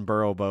Mahomes and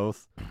Burrow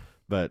both,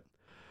 but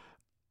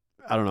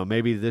I don't know.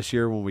 Maybe this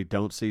year when we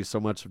don't see so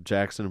much of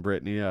Jackson and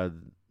Brittany,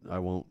 I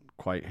won't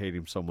quite hate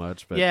him so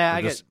much. But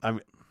Yeah,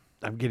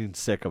 I'm getting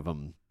sick of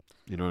him.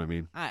 You know what I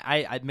mean?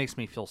 it makes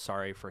me feel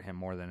sorry for him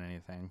more than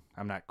anything.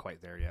 I'm not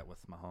quite there yet with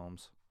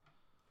Mahomes.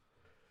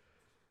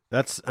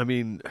 That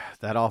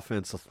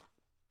offense is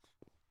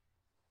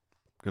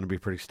going to be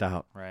pretty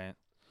stout. Right.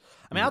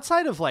 I mean,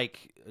 outside of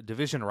like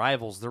division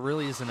rivals, there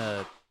really isn't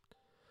a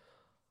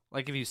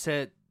like if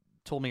you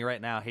told me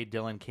right now, hey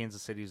Dylan,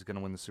 Kansas City's going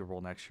to win the Super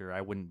Bowl next year, I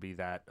wouldn't be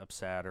that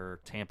upset. Or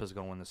Tampa's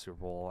going to win the Super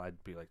Bowl,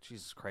 I'd be like,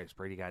 Jesus Christ,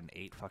 Brady got an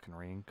 8 fucking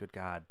ring. Good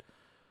God.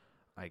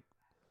 Like,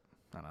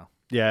 I don't know.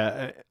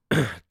 Yeah,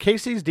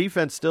 KC's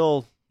defense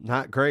still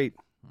not great,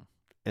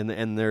 and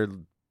they're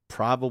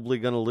probably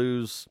going to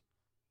lose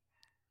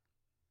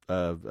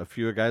a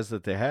few guys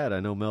that they had. I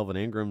know Melvin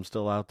Ingram's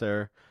still out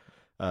there.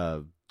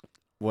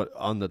 What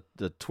on the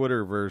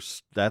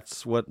Twitterverse,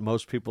 that's what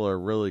most people are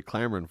really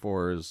clamoring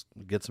for, is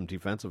get some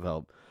defensive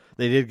help.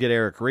 They did get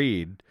Eric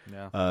Reed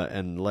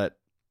and let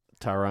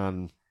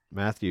Tyrann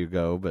Mathieu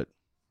go, but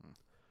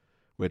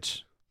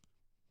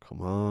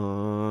come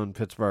on,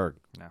 Pittsburgh.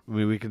 Yeah. I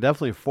mean, we can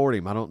definitely afford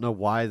him. I don't know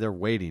why they're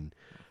waiting.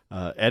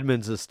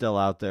 Edmonds is still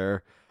out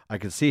there. I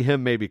can see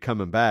him maybe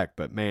coming back,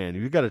 but man,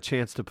 you got a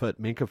chance to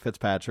put Minkah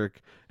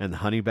Fitzpatrick and the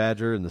Honey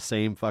Badger in the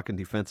same fucking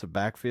defensive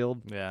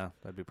backfield. Yeah,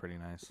 that'd be pretty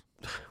nice.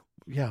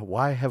 Yeah,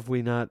 why have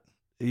we not?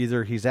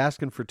 Either he's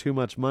asking for too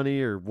much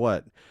money or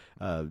what.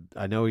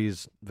 I know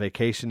he's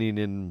vacationing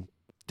in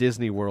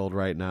Disney World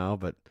right now,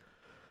 but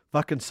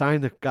fucking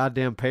sign the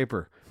goddamn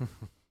paper.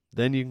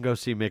 Then you can go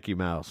see Mickey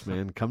Mouse,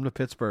 man. Come to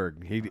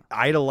Pittsburgh. He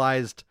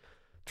idolized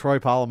Troy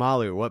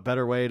Polamalu. What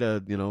better way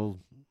to,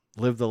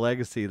 live the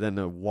legacy than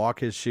to walk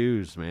his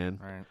shoes, man?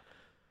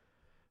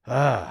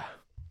 Right.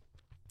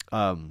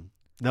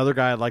 Another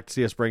guy I'd like to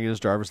see us bring in is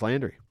Jarvis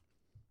Landry.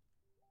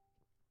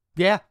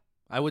 Yeah,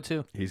 I would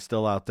too. He's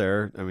still out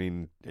there. I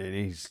mean, and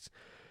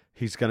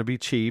he's going to be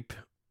cheap,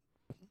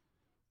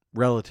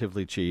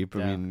 relatively cheap.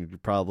 Yeah. I mean,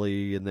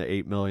 probably in the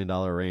 $8 million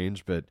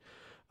range, but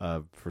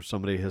for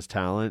somebody his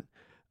talent,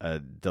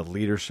 the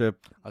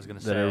leadership I was going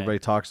to that say everybody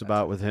talks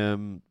about with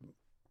him,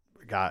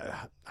 God,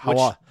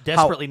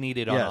 desperately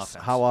needed on yes,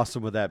 offense. how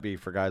awesome would that be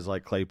for guys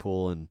like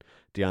Claypool and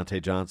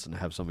Deontay Johnson to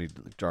have somebody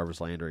like Jarvis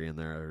Landry in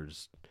there?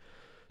 Who's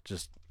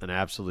just an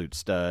absolute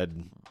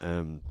stud,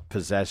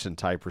 possession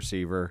type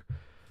receiver.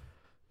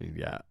 I mean,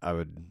 yeah,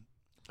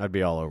 I'd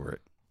be all over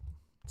it.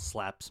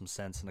 Slap some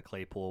sense into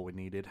Claypool we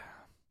needed.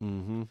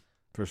 Mm-hmm.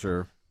 For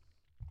sure.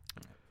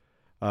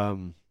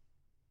 What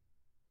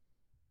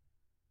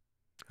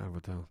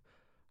the hell?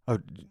 Oh,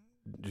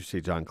 did you see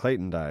John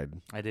Clayton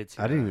died? I did see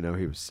I didn't that. even know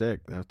he was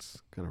sick.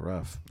 That's kind of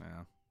rough.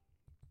 Yeah.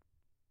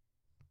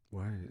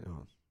 Why?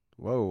 Oh.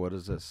 Whoa, what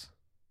is this?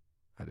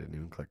 I didn't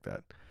even click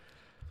that.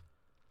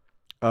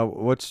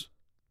 What's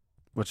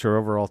your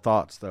overall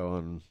thoughts, though,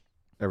 on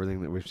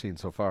everything that we've seen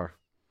so far?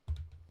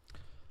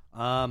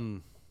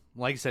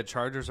 Like I said,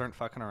 Chargers aren't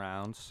fucking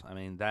around. I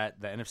mean, the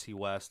NFC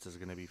West is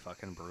going to be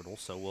fucking brutal.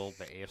 So will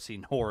the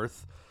AFC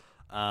North.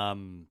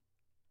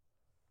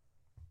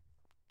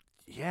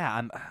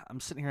 Yeah, I'm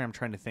sitting here. I'm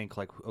trying to think,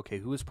 like, okay,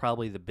 who is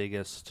probably the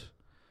biggest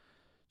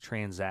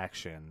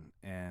transaction?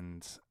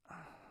 And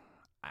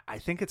I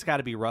think it's got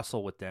to be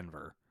Russell with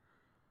Denver,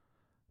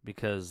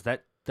 because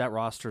that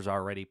roster's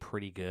already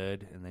pretty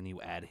good, and then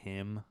you add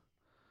him.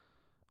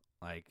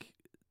 Like,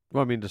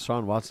 well, I mean,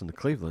 Deshaun Watson to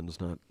Cleveland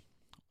is not.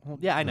 well,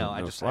 yeah, I know. No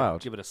I just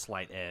slouch. I'd give it a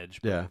slight edge.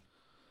 But Yeah.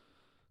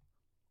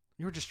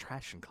 you were just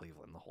trashing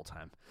Cleveland the whole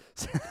time.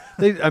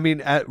 I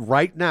mean,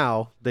 right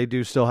now, they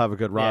do still have a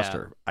good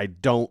roster. I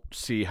don't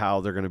see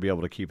how they're going to be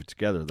able to keep it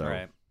together, though.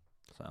 Right.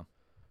 So,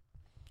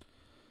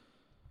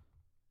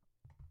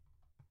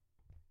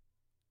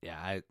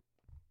 yeah,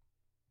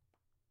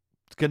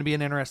 it's going to be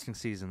an interesting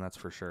season, that's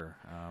for sure.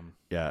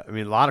 Yeah, I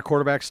mean, a lot of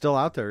quarterbacks still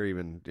out there.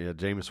 Even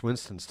Jameis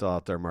Winston's still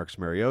out there. Marcus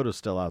Mariota's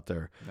still out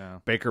there.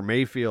 No. Baker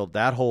Mayfield,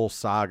 that whole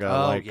saga.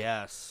 Oh,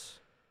 yes.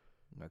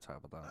 Let's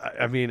talk about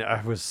that. I mean,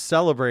 I was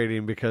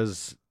celebrating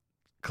because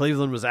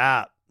Cleveland was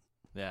out.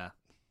 Yeah.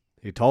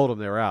 He told them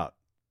they were out.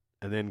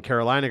 And then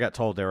Carolina got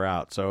told they were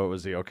out. So it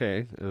was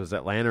it was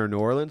Atlanta or New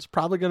Orleans.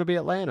 Probably going to be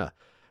Atlanta.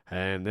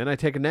 And then I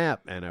take a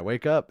nap, and I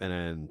wake up, and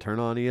I turn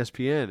on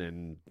ESPN,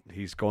 and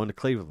he's going to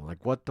Cleveland.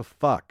 Like, what the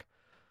fuck?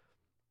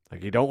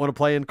 Like, he don't want to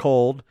play in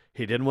cold.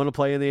 He didn't want to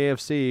play in the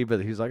AFC,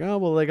 but he's like, oh,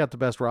 well, they got the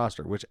best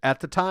roster, which at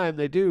the time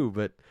they do.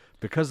 But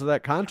because of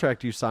that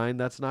contract you signed,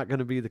 that's not going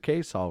to be the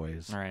case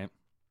always. All right.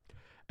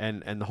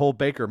 And the whole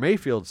Baker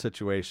Mayfield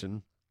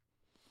situation,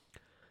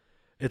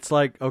 it's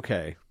like,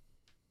 okay,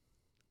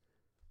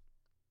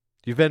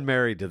 you've been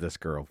married to this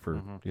girl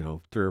for,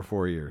 3 or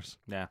 4 years.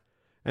 Yeah.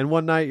 And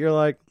one night you're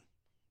like,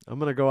 I'm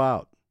going to go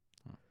out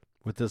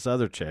with this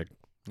other chick.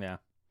 Yeah.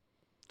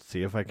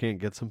 See if I can't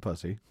get some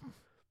pussy.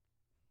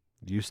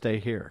 You stay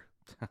here.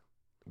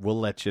 We'll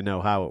let you know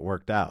how it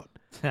worked out.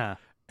 Yeah.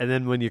 And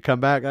then when you come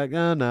back, like,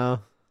 oh, no,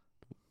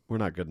 we're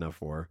not good enough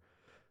for her.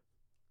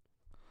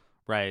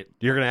 Right.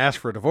 You're going to ask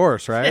for a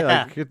divorce, right?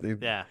 Yeah. Like, Yeah,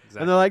 exactly.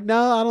 And they're like,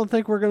 no, I don't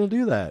think we're going to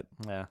do that.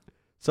 Yeah.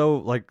 So,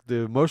 like, the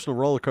emotional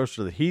roller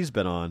coaster that he's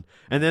been on.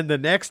 And then the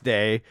next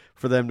day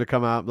for them to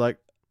come out and be like,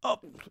 oh,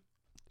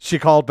 she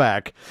called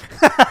back.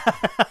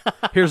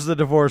 Here's the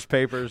divorce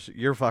papers.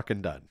 You're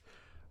fucking done.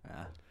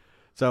 Yeah.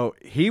 So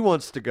he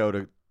wants to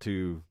go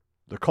to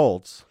the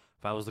Colts.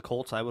 If I was the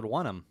Colts, I would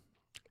want him.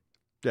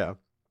 Yeah.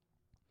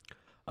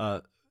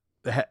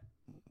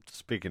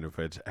 Speaking of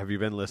which, have you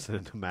been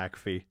listening to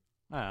McAfee?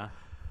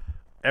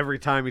 Every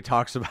time he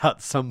talks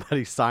about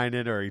somebody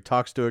signing or he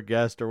talks to a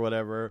guest or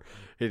whatever,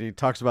 and he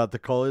talks about the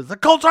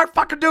Colts aren't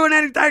fucking doing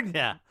anything.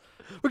 Yeah.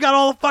 We got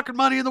all the fucking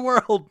money in the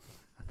world.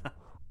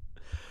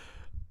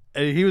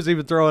 And he was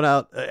even throwing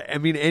out, I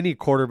mean, any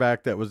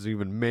quarterback that was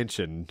even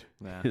mentioned,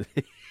 Yeah.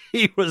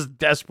 he was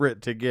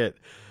desperate to get.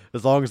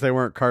 as long as they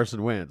weren't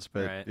Carson Wentz.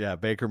 But Right. yeah,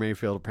 Baker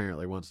Mayfield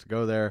apparently wants to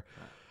go there.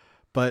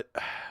 But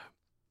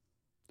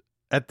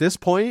at this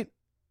point,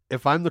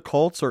 if I'm the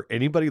Colts or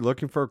anybody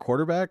looking for a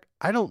quarterback,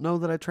 I don't know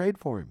that I trade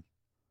for him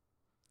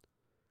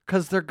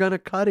because they're gonna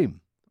cut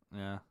him.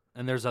 Yeah,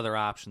 and there's other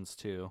options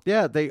too.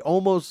 Yeah, they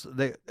almost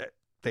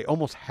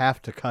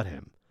have to cut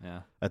him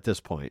Yeah, at this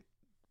point.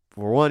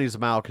 For one, he's a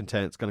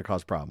malcontent; it's going to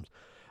cause problems,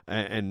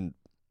 and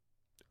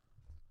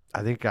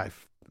I think I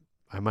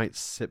might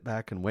sit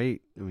back and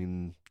wait. I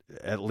mean,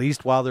 at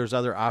least while there's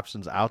other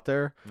options out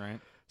there, right.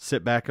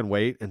 sit back and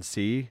wait and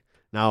see.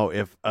 Now,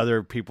 if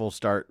other people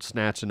start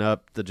snatching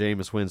up the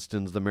Jameis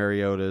Winstons, the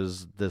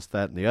Mariotas, this,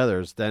 that, and the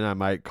others, then I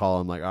might call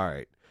them like, all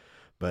right.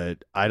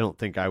 But I don't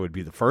think I would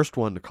be the first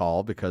one to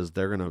call because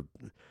they're gonna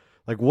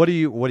like. What do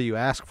you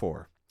ask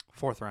for?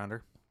 4th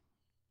rounder.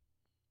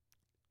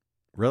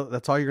 Really,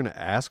 that's all you're gonna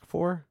ask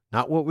for?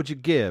 Not what would you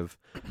give?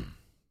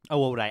 Oh,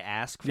 what would I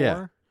ask for?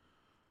 Yeah.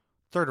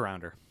 3rd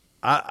rounder.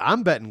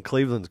 I'm betting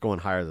Cleveland's going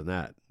higher than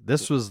that.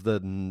 This was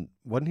wasn't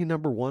he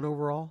number 1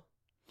 overall?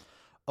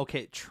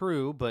 Okay,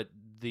 true, but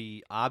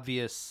the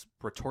obvious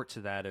retort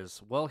to that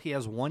is, well, he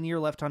has 1 year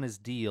left on his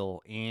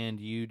deal, and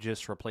you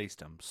just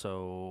replaced him.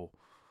 So,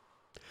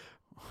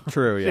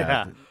 True,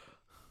 yeah.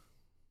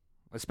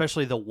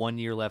 especially the 1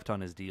 year left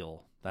on his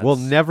deal. We'll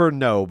never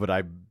know, but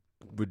I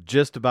would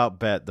just about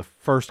bet the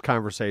first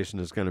conversation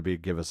is going to be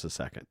give us a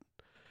second.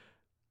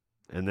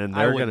 And then I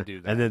they're wouldn't going do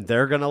to that. and then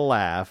they're going to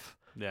laugh,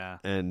 Yeah.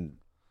 and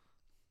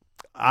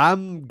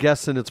I'm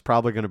guessing it's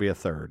probably going to be a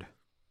 3rd.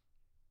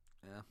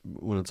 Yeah.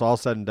 When it's all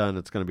said and done,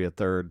 it's going to be a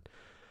 3rd,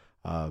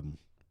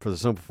 for the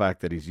simple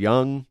fact that he's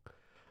young.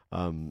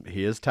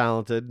 He is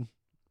talented.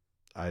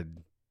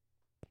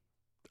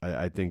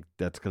 I think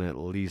that's going to at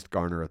least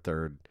garner a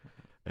 3rd,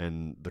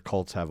 and the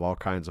Colts have all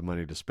kinds of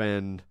money to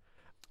spend.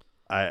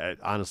 I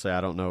honestly, I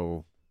don't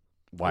know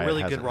why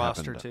Really it good hasn't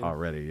roster, happened too.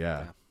 already.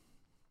 Yeah.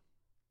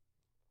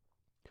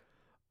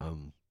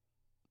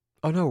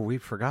 Oh no, we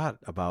forgot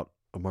about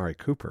Amari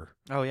Cooper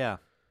Oh, yeah.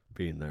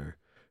 being there.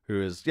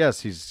 Who is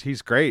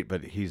he's great,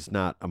 but he's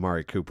not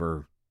Amari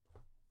Cooper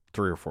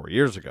 3 or 4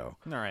 years ago.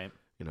 All right.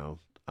 You know,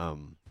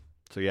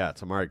 so yeah,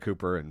 it's Amari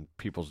Cooper and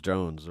Peoples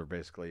Jones are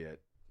basically it.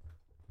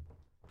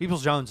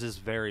 Peoples Jones is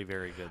very,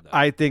 very good, though.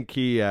 I think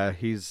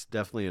he's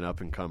definitely an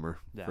up and comer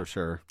Yeah. for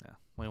sure. Yeah.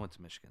 Well, he went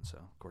to Michigan, so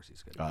of course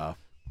he's good.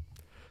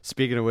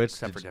 Speaking of which,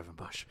 Except for Devin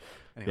Bush.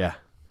 Anyway, yeah,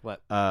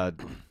 What?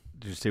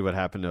 did you see what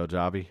happened to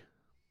Ojabi?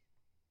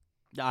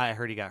 I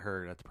heard he got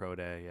hurt at the pro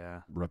day,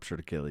 yeah. Ruptured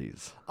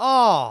Achilles.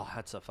 Oh,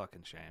 that's a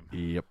fucking shame.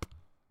 Yep,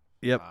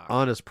 Fuck.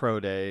 on his pro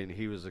day, and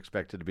he was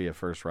expected to be a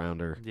first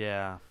rounder.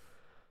 Yeah.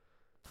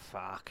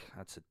 Fuck.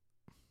 That's a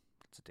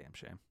damn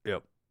shame.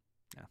 Yep.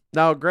 Yeah.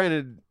 Now,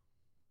 granted,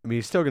 I mean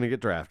he's still going to get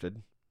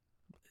drafted.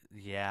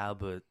 Yeah,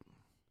 but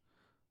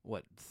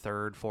what,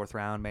 3rd, 4th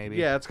round maybe?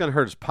 Yeah, it's going to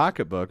hurt his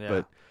pocketbook, Yeah.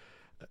 but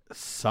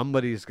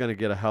somebody's going to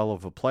get a hell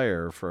of a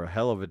player for a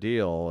hell of a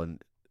deal, and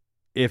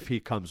if he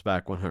comes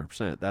back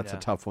 100%, that's Yeah.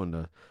 a tough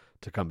one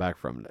to come back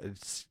from.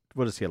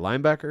 What is he, a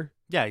linebacker?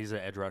 Yeah, he's an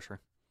edge rusher.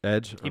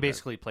 Edge? He Okay.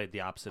 basically played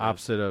the opposite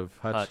of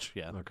Hutch? Hutch,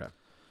 yeah. Okay.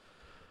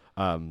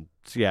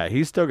 So yeah,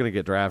 he's still going to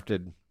get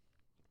drafted.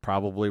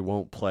 Probably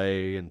won't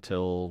play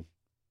until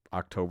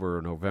October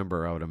or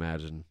November, I would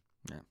imagine.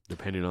 Yeah.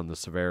 Depending on the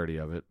severity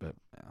of it, but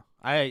Yeah.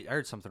 I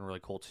heard something really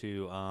cool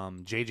too.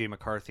 J.J.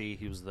 McCarthy,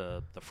 he was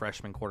the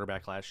freshman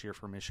quarterback last year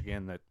for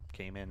Michigan that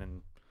came in,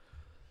 and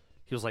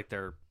he was like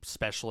their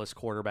specialist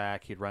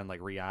quarterback. He'd run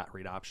like read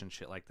option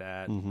shit like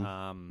that.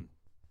 Mhm.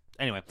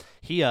 Anyway,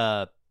 he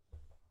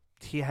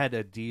had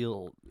a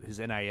deal. His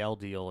NIL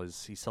deal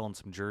is he's selling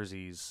some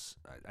jerseys.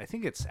 I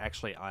think it's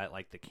actually at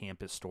like the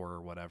campus store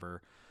or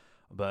whatever.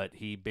 But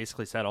he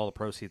basically said all the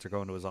proceeds are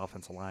going to his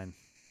offensive line.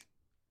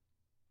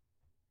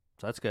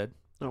 So that's good.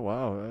 oh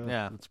wow,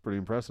 Yeah. that's pretty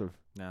impressive.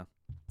 Yeah.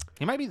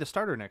 He might be the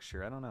starter next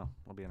year. I don't know.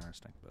 It'll be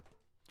interesting.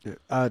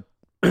 But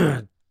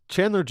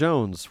Chandler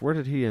Jones, where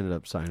did he end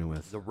up signing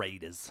with? the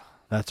Raiders.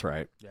 That's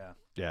right.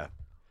 Yeah.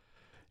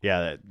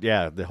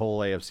 Yeah. The whole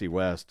AFC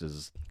West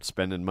is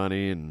spending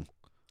money and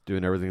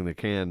doing everything they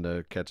can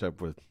to catch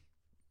up with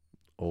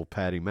old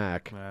Patty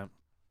Mack.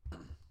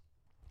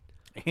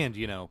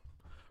 And,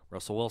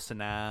 Russell Wilson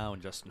now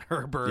and Justin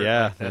Herbert.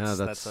 Yeah, Like, yeah,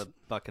 that's a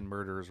fucking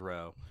murderer's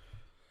row.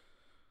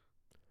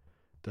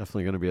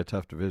 Definitely going to be a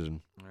tough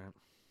division. Right.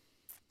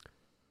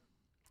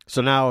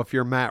 So now, if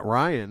you're Matt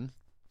Ryan,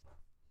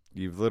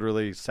 you've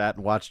literally sat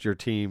and watched your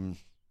team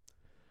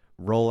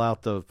roll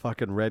out the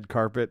fucking red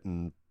carpet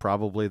and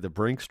probably the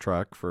Brinks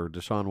truck for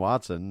Deshaun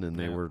Watson, and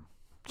they Yeah. were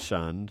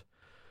shunned.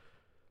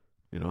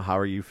 How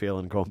are you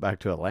feeling going back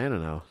to Atlanta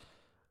now?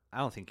 I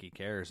don't think he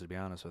cares, to be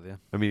honest with you.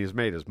 I mean, he's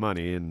made his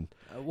money, and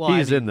Well,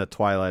 he's in the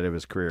twilight of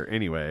his career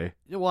anyway.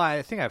 Well,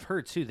 I think I've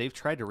heard, too, they've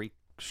tried to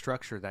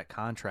restructure that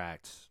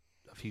contract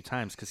a few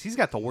times because he's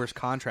got the worst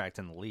contract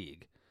in the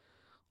league.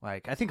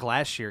 Like, I think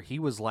last year he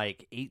was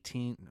like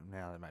 18.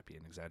 Now, that might be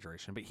an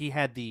exaggeration, but he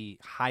had the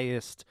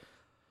highest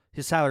 –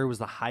 his salary was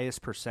the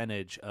highest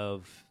percentage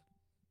of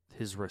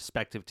his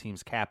respective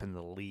team's cap in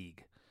the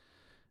league.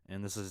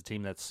 and this is a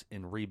team that's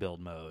in rebuild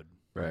mode.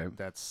 Right.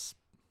 That's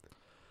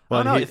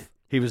Well, I don't know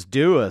he was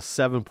due a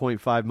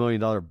 $7.5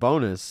 million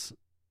bonus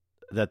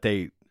that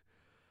they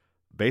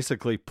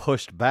basically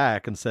pushed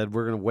back and said,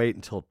 we're going to wait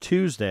until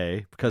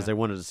Tuesday because they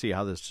wanted to see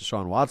how this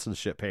Deshaun Watson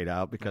shit paid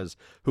out because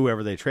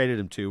whoever they traded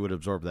him to would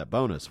absorb that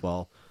bonus.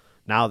 Well,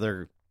 now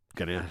they're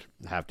going to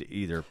have to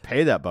either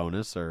pay that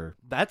bonus or...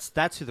 That's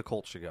who the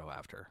Colts should go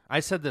after.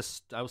 I said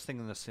this, I was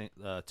thinking this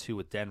too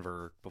with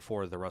Denver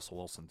before the Russell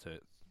Wilson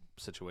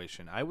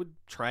situation. I would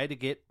try to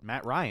get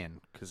Matt Ryan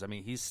because, I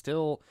mean, he's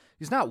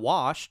not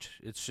washed.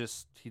 It's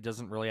just he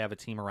doesn't really have a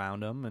team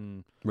around him,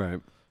 and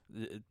Right.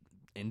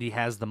 Indy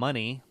has the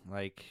money,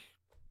 like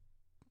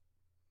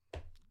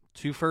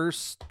 2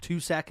 firsts, 2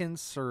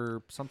 seconds,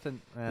 or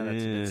something.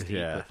 That's steep,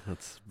 yeah, but-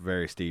 that's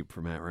very steep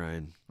for Matt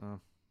Ryan. Oh.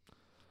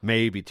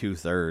 Maybe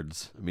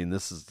 2/3. I mean,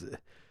 this is...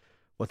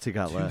 What's he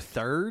got left?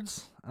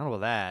 2/3? I don't know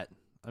about that.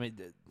 I mean,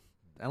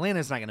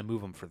 Atlanta's not going to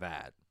move him for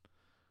that.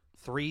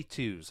 3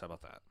 2s. How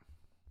about that?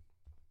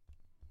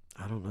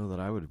 I don't know that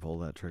I would pull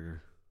that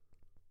trigger.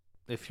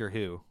 If you're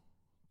who?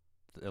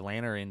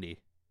 Atlanta or Indy?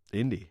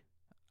 Indy.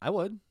 I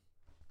would.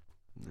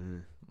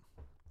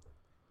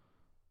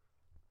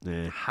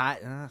 Nah.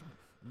 High,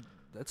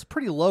 that's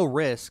pretty low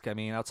risk. I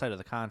mean, outside of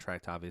the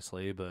contract,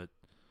 obviously, but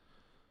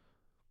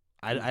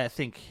I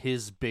think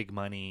his big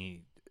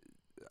money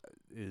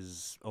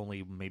is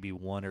only maybe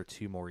 1 or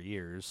 2 more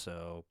years.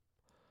 So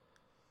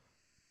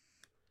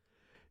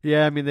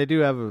Yeah, I mean, they do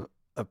have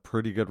a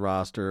pretty good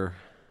roster.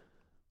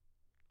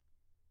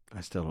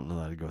 I still don't know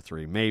that I'd go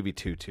 3. Maybe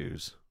 2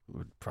 2s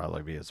would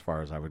probably be as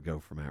far as I would go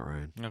for Matt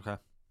Ryan. okay,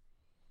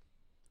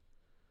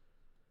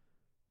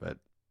 But,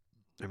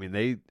 I mean,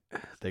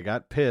 they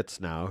got Pitts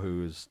now,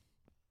 who's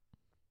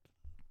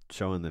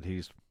showing that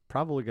he's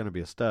probably going to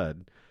be a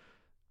stud.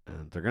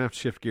 And they're going to have to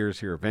shift gears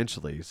here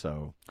eventually,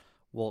 so...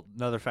 well,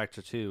 another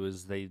factor too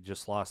is they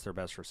just lost their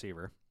best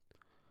receiver,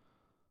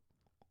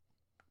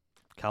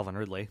 Calvin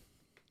Ridley.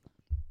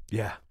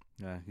 Yeah.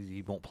 Yeah,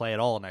 he won't play at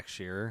all next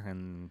year,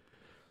 and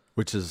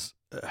Which is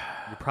you're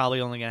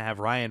probably only going to have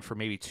Ryan for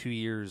maybe 2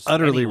 years.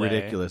 utterly anyway.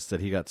 ridiculous that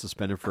he got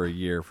suspended for a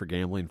year for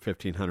gambling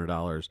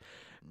 $1,500.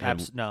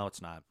 And- No,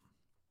 it's not.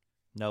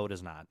 No, it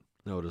is not.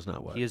 No, it is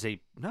not what? He is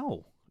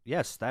no.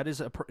 Yes, that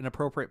is an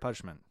appropriate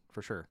punishment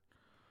for sure.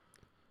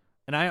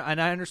 And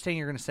I understand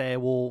you're going to say,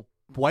 well,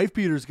 wife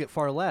beaters get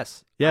far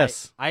less.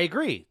 Yes. I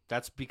agree.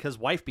 That's because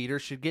wife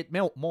beaters should get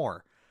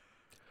more.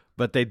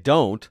 But they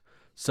don't,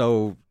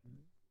 so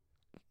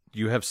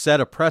you have set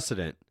a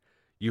precedent.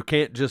 You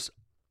can't just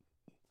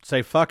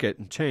say fuck it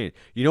and change.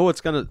 You know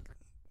what's going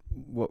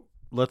to...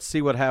 let's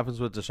see what happens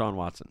with Deshaun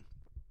Watson.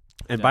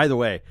 And Yeah. by the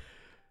way,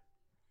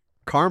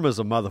 karma's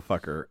a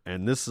motherfucker,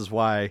 and this is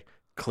why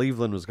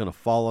Cleveland was going to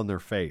fall on their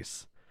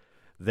face.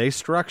 They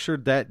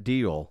structured that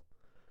deal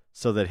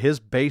so that his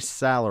base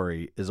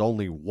salary is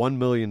only $1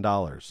 million,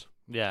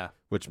 Yeah.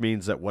 which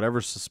means that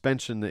whatever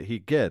suspension that he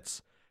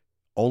gets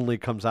only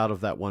comes out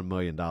of that $1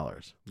 million.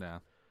 Yeah.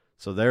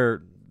 So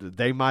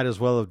they might as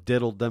well have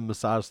diddled them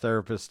massage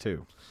therapists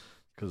too,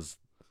 because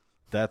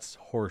that's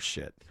horse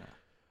shit.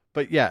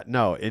 But yeah,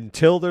 no,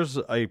 until there's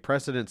a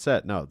precedent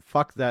set, no,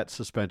 fuck that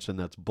suspension.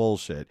 That's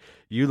bullshit.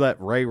 You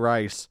let Ray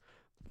Rice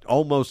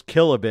almost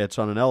kill a bitch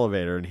on an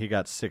elevator and he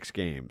got 6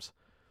 games.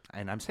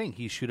 And I'm saying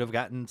he should have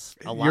gotten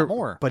a lot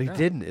more. But he Yeah.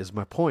 didn't, is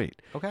my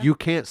point. Okay. You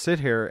can't sit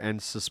here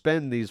and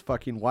suspend these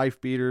fucking wife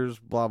beaters,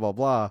 blah, blah,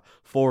 blah,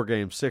 4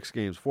 games, 6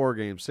 games, 4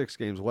 games, 6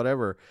 games,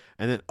 whatever.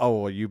 And then,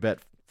 oh, well, you bet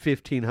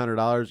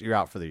 $1,500, you're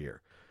out for the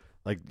year.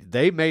 Like,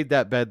 they made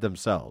that bed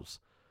themselves.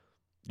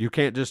 You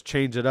can't just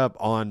change it up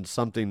on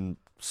something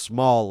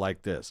small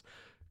like this.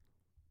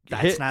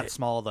 That's not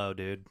small, though,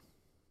 dude.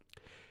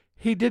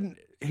 He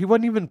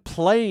wasn't even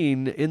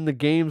playing in the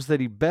games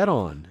that he bet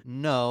on.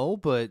 No,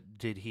 but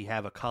did he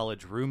have a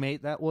college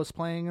roommate that was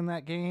playing in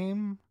that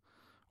game?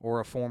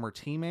 Or a former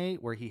teammate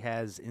where he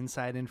has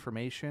inside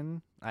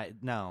information?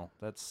 No,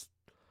 that's...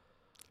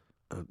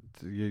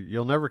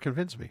 You'll never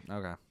convince me.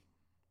 Okay.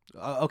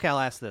 Okay, I'll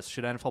ask this.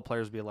 Should NFL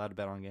players be allowed to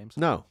bet on games?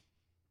 No,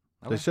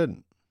 Okay. they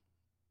shouldn't.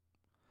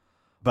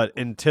 But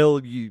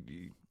until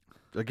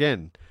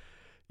again,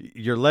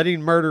 you're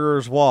letting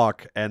murderers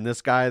walk, and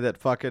this guy that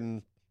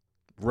fucking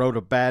wrote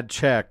a bad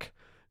check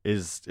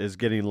is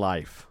getting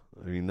life.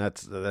 I mean,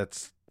 that's a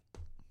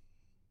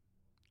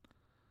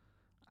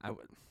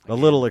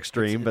little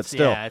extreme, but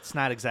still. Yeah, it's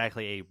not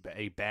exactly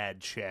a bad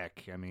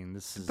check. I mean,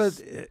 this is...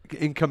 But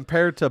in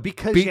compared to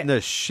Because beating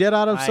the shit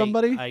out of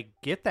somebody, I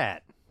get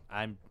that.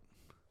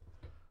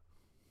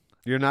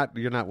 you're not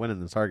winning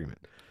this argument.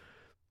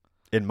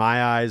 In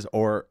my eyes,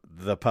 or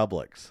the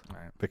public's,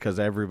 Right. because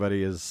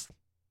everybody is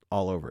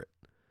all over it.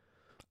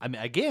 I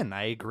mean, again,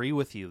 I agree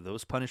with you.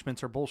 Those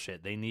punishments are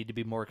bullshit. They need to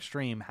be more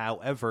extreme.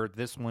 However,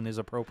 this one is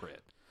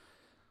appropriate.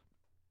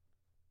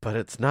 But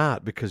it's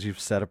not, because you've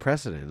set a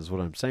precedent, is what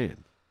I'm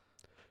saying.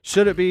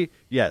 Should it be?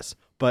 Yes.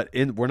 But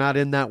we're not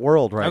in that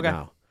world right Okay.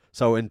 now.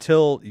 So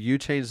until you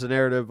change the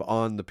narrative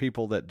on the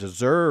people that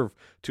deserve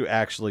to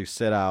actually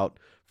sit out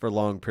for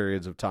long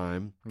periods of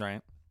time,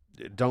 Right.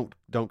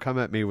 don't come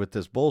at me with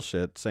this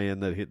bullshit saying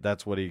that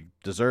that's what he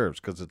deserves,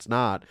 because it's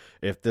not.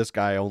 If this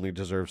guy only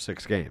deserves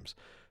 6 games,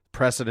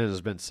 precedent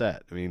has been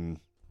set. I mean,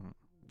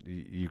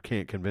 you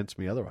can't convince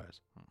me otherwise.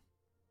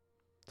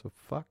 So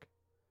fuck.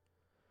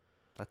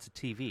 That's a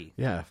TV.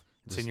 Yeah,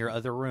 It's in your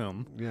other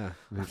room. Yeah,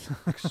 it's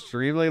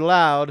extremely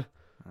loud.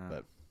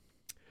 But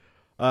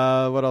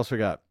what else we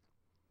got?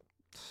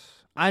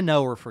 I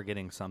know we're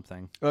forgetting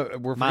something.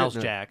 We're Miles forgetting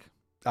it. Jack.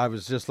 I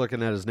was just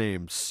looking at his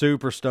name.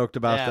 Super stoked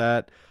about Yeah.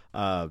 that.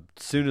 I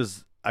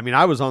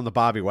was on the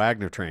Bobby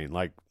Wagner train.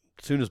 Like,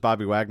 soon as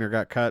Bobby Wagner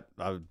got cut,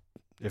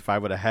 if I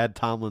would have had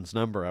Tomlin's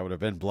number, I would have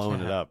been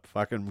blowing it up.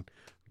 Fucking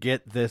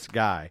get this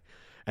guy.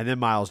 And then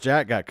Miles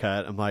Jack got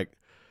cut. I'm like,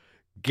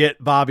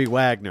 get Bobby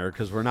Wagner,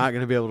 because we're not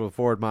going to be able to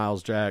afford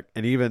Miles Jack.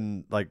 And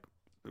even, like,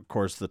 of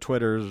course, the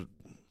Twitters,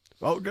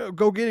 oh,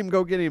 go get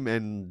him.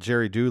 And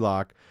Jerry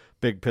Dulock,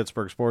 big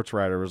Pittsburgh sports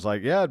writer, was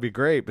like, yeah, it'd be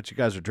great, but you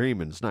guys are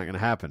dreaming. It's not going to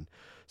happen.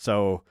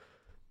 So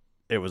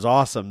it was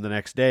awesome the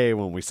next day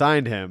when we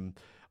signed him.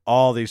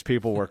 All these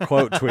people were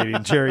quote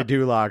tweeting Jerry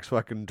Dulock's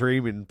fucking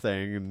dreaming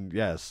thing. And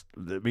yes,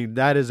 I mean,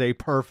 that is a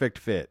perfect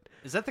fit.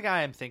 Is that the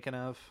guy I'm thinking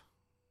of?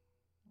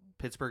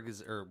 Pittsburgh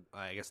is, or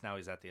I guess now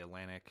he's at the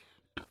Atlantic.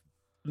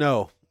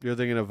 No, you're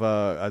thinking of,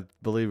 I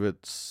believe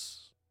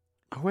it's,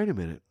 oh, wait a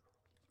minute.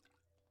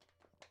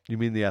 You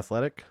mean the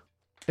Athletic?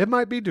 It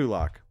might be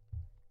Dulock.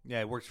 Yeah,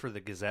 he worked for the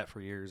Gazette for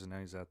years, and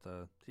now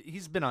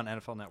he's been on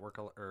NFL Network,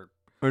 Or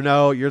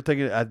no, you're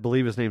thinking, I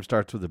believe his name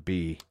starts with a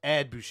B.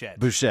 Ed Bouchette.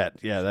 Bouchette.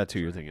 Yeah, that's who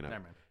you're thinking of.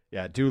 Never mind.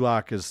 Yeah,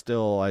 Dulock is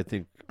still, I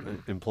think,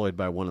 employed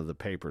by one of the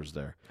papers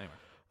there. Anyway.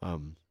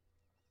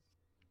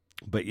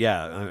 But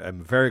yeah,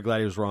 I'm very glad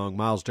he was wrong.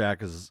 Miles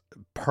Jack is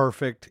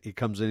perfect. He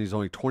comes in, he's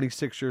only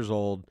 26 years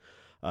old.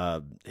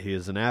 He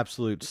is an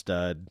absolute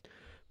stud.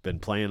 Been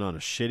playing on a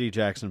shitty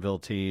Jacksonville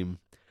team.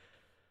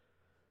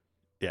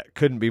 Yeah,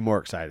 couldn't be more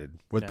excited.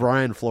 With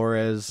Brian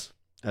Flores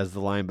as the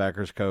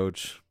linebackers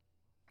coach.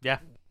 Yeah.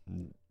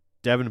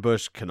 Devin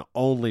Bush can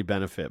only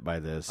benefit by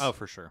this. Oh,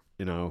 for sure.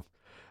 You know,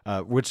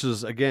 which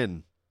is,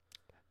 again,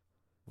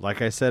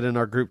 like I said in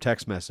our group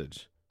text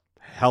message,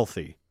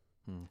 healthy.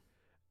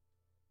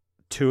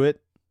 Tuitt,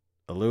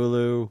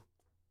 Alulu,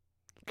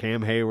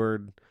 Cam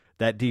Hayward,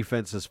 that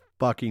defense is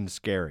fucking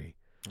scary.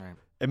 Right.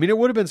 I mean, it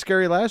would have been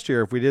scary last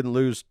year if we didn't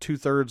lose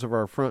 2/3 of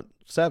our front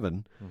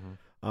 7.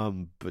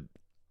 But,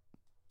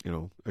 you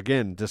know,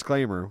 again,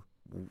 disclaimer,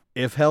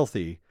 if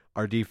healthy,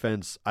 our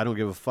defense, I don't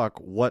give a fuck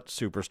what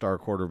superstar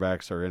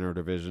quarterbacks are in our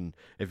division.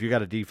 If you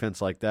got a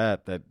defense like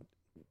that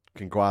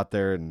can go out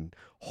there and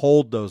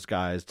hold those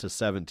guys to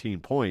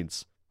 17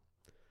 points.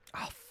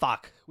 Oh,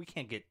 fuck. We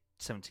can't get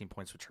 17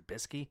 points with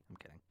Trubisky. I'm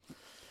kidding.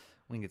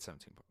 We can get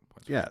 17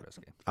 points with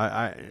Trubisky.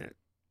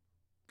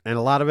 And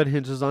a lot of it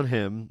hinges on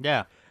him.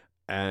 Yeah.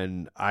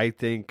 And I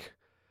think,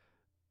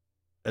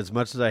 as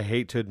much as I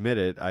hate to admit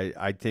it,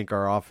 I think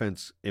our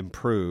offense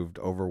improved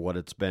over what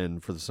it's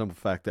been, for the simple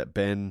fact that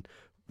Ben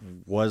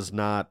was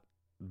not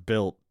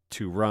built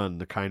to run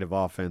the kind of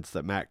offense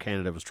that Matt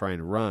Canada was trying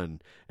to run,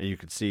 and you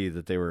could see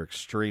that they were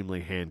extremely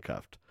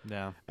handcuffed.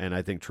 Yeah. And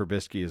I think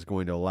Trubisky is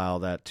going to allow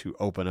that to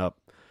open up.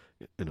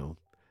 You know,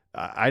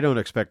 I don't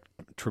expect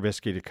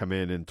Trubisky to come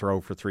in and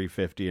throw for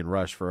 350 and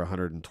rush for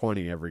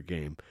 120 every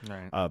game.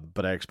 Right.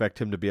 But I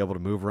expect him to be able to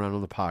move around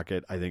in the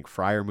pocket. I think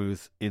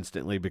Freiermuth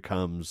instantly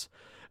becomes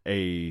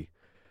a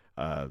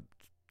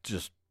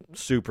just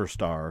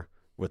superstar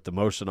with the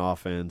motion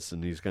offense,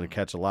 and he's going to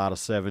catch a lot of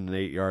 7 and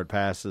 8 yard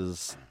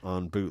passes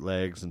on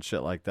bootlegs and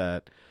shit like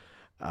that.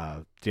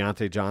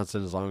 Deontay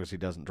Johnson, as long as he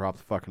doesn't drop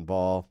the fucking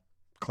ball.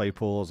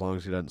 Claypool, as long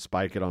as he doesn't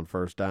spike it on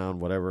first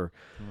down, whatever.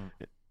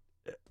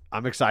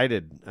 I'm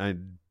excited. I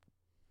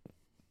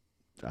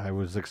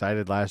was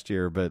excited last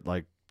year, but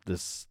like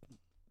this,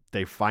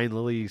 they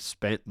finally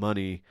spent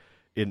money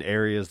in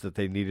areas that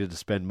they needed to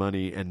spend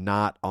money, and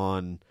not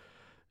on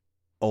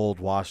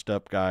old washed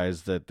up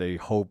guys that they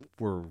hope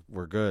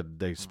were good.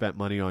 They spent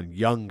money on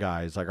young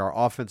guys. Like our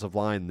offensive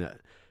line, the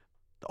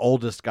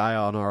oldest guy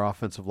on our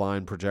offensive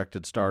line,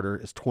 projected starter,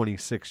 is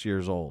 26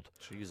 years old.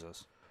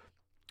 Jesus.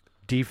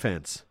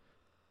 Defense.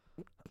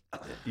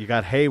 You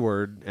got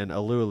Hayward and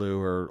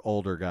Alulu are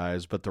older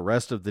guys, but the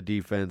rest of the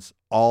defense,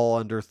 all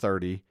under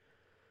 30.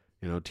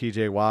 You know,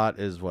 TJ Watt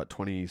is,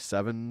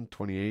 27,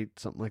 28,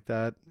 something like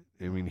that?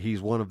 I mean,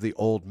 he's one of the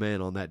old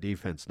men on that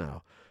defense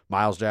now.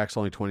 Miles Jack's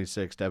only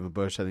 26. Devin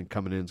Bush, I think,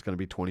 coming in is going to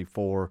be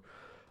 24.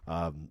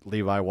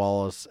 Levi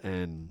Wallace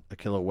and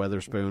Akilla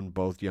Weatherspoon,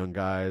 both young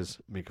guys.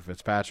 Mika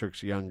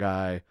Fitzpatrick's a young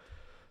guy.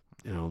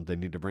 You know, they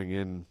need to bring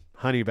in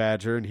Honey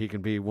Badger, and he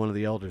can be one of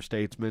the elder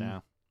statesmen.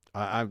 Yeah.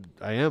 I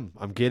am.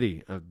 I'm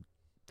giddy.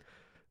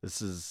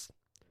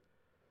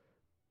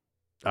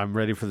 I'm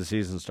ready for the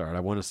season start. I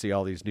want to see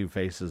all these new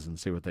faces and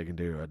see what they can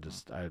do.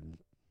 I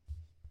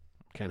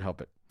can't help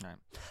it. Right.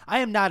 I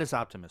am not as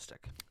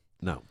optimistic.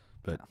 No,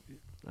 but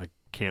I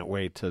can't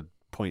wait to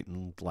point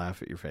and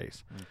laugh at your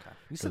face. Okay.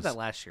 You said that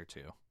last year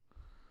too.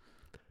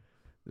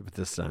 But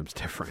this time's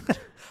different.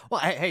 Well,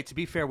 hey, to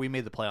be fair, we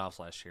made the playoffs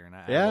last year, and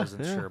I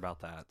wasn't sure about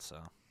that. So,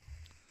 all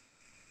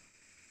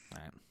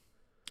right.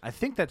 I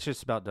think that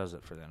just about does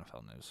it for the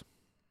NFL news.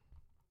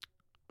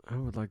 I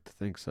would like to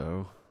think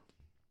so.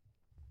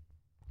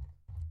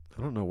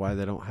 I don't know why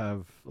they don't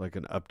have like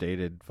an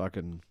updated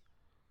fucking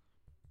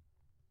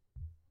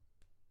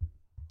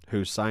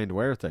who signed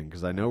where thing,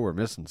 because I know we're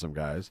missing some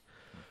guys.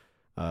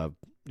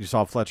 You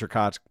saw Fletcher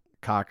Cox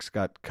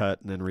got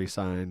cut and then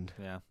re-signed.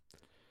 Yeah.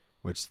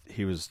 Which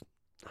he was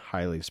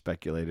highly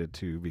speculated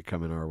to be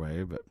coming our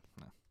way, but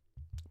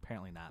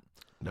apparently not.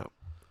 No.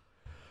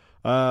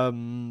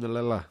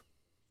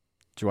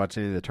 Did you watch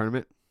any of the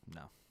tournament?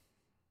 No.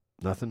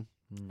 Nothing?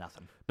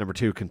 Nothing. Number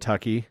 2,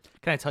 Kentucky.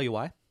 Can I tell you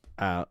why?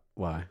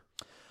 Why?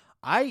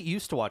 I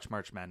used to watch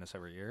March Madness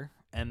every year,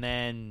 and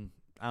then,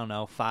 I don't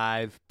know,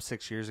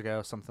 5-6 years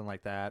ago, something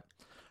like that,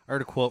 I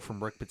heard a quote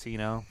from Rick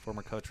Pitino,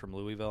 former coach from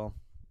Louisville.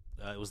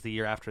 It was the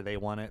year after they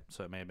won it,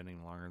 so it may have been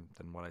even longer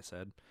than what I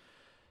said.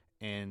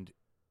 And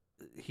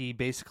he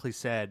basically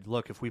said,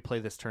 look, if we play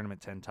this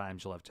tournament 10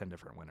 times, you'll have 10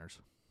 different winners.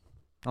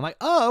 I'm like,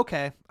 oh,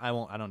 okay. I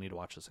don't need to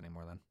watch this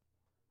anymore then.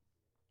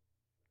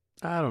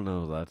 I don't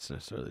know if that's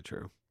necessarily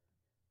true.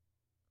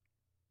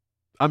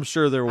 I'm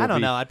sure there will be. I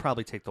don't know. I'd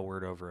probably take the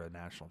word over a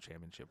national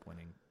championship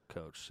winning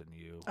coach than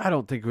you. I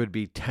don't think it would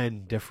be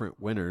 10 different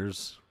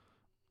winners.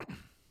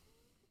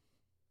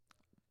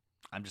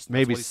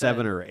 Maybe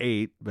 7 or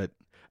 8, but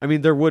I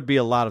mean, there would be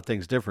a lot of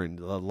things different.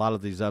 A lot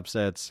of these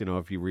upsets,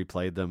 if you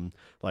replayed them,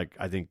 like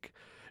I think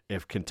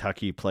if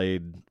Kentucky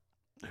played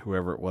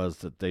whoever it was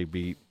that they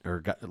beat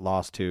or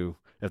lost to,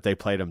 if they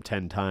played them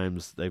 10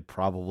 times, they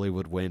probably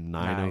would win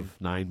 9 of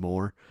 9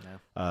 more.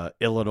 Yeah.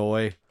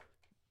 Illinois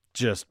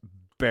just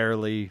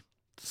barely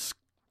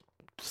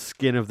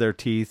skin of their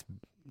teeth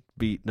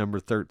beat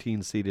number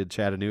 13 seeded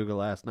Chattanooga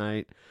last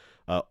night,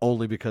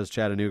 only because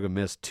Chattanooga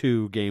missed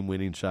 2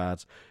 game-winning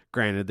shots.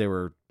 Granted, they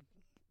were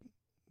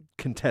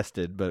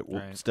contested, but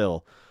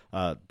still,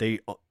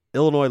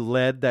 Illinois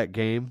led that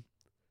game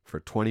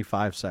for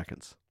 25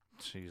 seconds.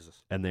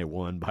 Jesus. And they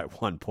won by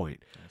 1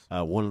 point.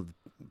 One of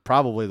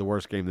probably the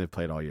worst game they've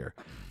played all year.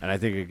 And I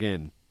think,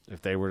 again,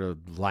 if they were to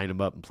line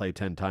them up and play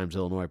 10 times,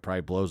 Illinois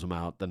probably blows them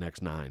out the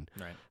next 9.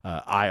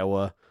 Right.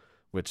 Iowa,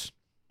 which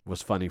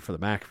was funny for the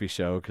McAfee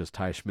show because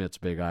Ty Schmidt's a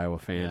big Iowa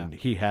fan. Yeah.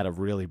 He had a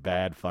really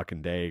bad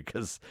fucking day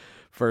because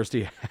first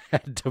he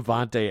had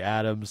Devontae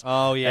Adams.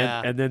 Oh,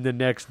 yeah. And then the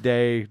next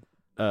day,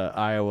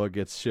 Iowa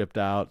gets shipped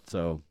out.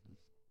 So,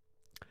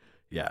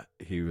 yeah,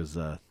 he was.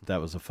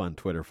 That was a fun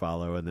Twitter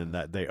follow. And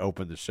then they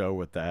opened the show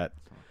with that.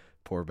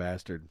 Poor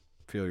bastard.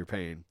 Feel your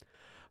pain.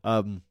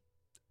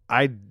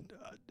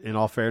 In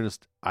all fairness,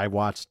 I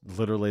watched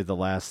literally the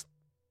last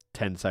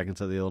 10 seconds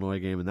of the Illinois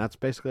game, and that's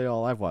basically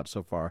all I've watched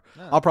so far.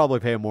 Yeah. I'll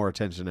probably pay more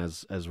attention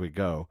as we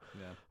go.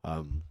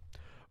 Yeah.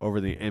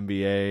 Over the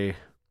NBA,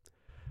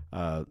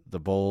 the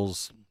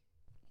Bulls,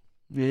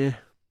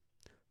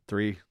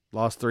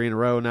 lost 3 in a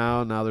row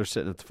now. Now they're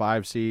sitting at the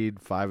 5 seed,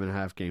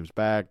 5.5 games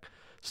back.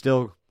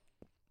 Still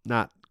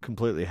not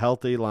completely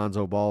healthy.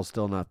 Lonzo Ball's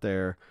still not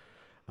there.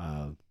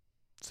 So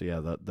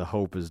yeah, the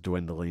hope is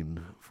dwindling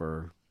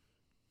for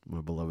my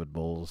beloved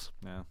Bulls.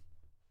 Yeah.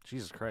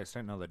 Jesus Christ, I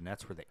didn't know the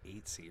Nets were the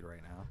 8 seed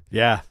right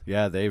now.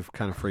 Yeah, they've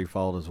kind of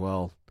free-falled as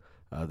well.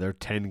 They're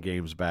 10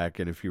 games back,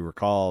 and if you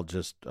recall,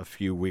 just a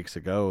few weeks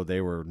ago,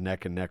 they were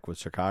neck and neck with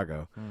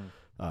Chicago.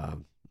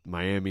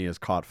 Miami has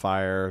caught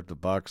fire. The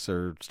Bucks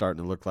are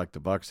starting to look like the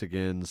Bucks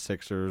again.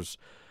 Sixers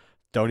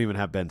don't even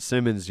have Ben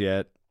Simmons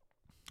yet.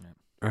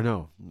 Yeah. Or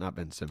no, not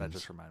Ben Simmons. That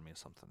just reminded me of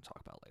something to talk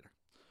about later.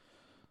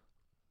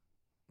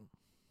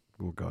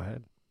 Well, go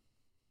ahead.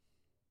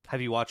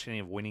 Have you watched any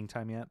of Winning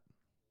Time yet?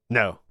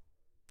 No.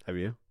 Have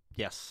you?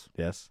 Yes.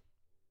 Yes.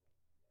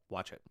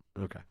 Watch it.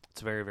 Okay. It's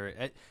very,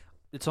 very.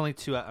 It's only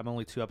 2. I'm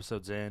only 2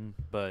 episodes in,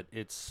 but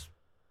it's.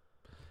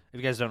 If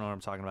you guys don't know what I'm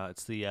talking about,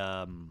 it's the.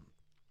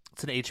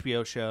 It's an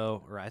HBO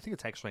show, or I think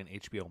it's actually an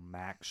HBO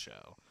Max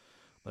show,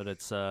 but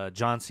it's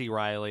John C.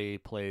 Reilly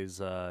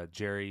plays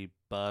Jerry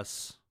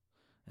Buss,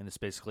 and it's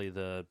basically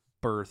the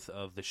birth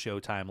of the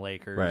Showtime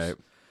Lakers. Right.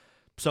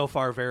 So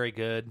far, very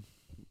good.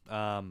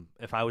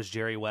 If I was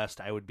Jerry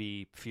West, I would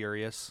be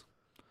furious.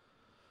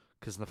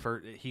 Because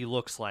he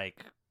looks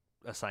like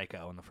a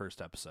psycho in the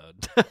first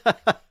episode,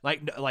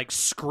 like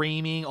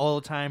screaming all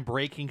the time,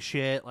 breaking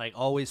shit, like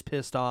always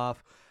pissed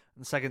off.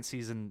 In the second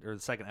season or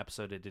the second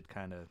episode, it did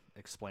kind of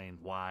explain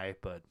why,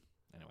 but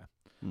anyway,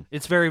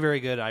 It's very, very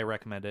good. I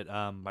recommend it.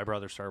 My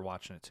brother started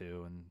watching it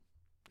too, and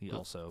he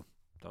also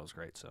thought it was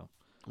great. So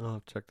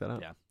I'll check that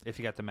out. Yeah, if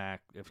you got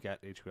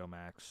HBO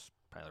Max,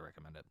 highly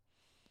recommend it.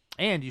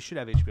 And you should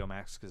have HBO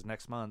Max because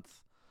next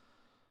month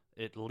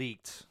it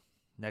leaked.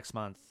 Next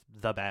month,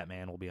 The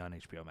Batman will be on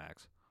HBO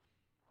Max.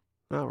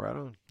 Oh, right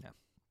on. Yeah.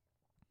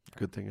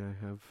 Good thing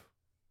I have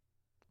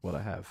what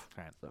I have.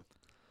 All right. So.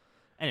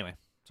 Anyway,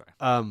 sorry.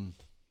 And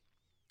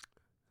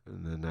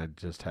then I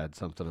just had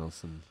something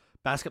else.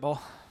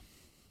 Basketball.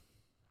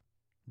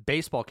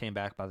 Baseball came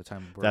back by the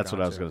time we're That's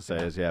what I was going to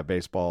say is,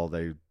 baseball,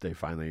 they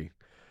finally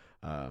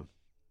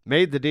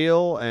made the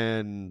deal,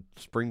 and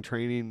spring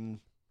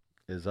training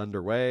is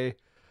underway.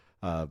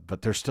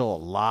 But there's still a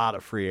lot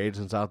of free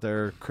agents out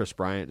there. Chris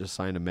Bryant just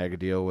signed a mega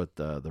deal with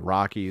the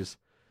Rockies.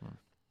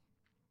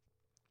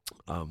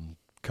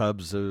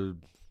 Cubs have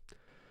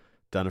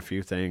done a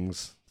few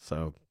things,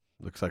 so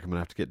looks like I'm gonna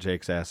have to get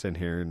Jake's ass in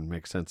here and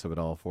make sense of it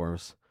all for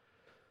us.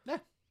 Yeah.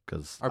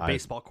 Because Our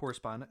baseball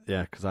correspondent.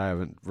 Yeah, because I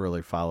haven't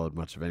really followed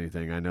much of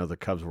anything. I know the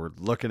Cubs were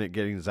looking at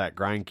getting Zach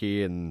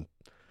Greinke, and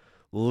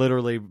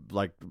literally,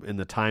 like, in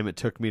the time it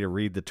took me to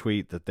read the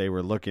tweet that they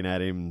were looking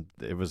at him,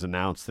 it was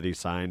announced that he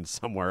signed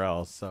somewhere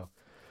else. So,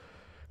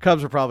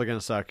 Cubs are probably going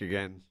to suck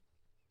again.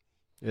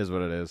 Is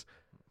what it is.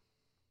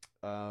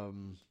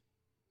 Trying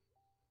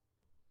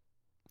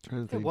to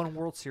Yeah, think. one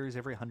World Series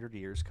every 100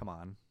 years. Come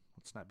on.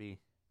 Let's not be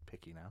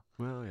picky now.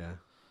 Well, yeah.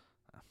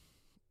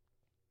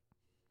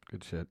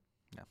 Good shit.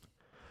 Yeah.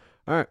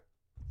 All right.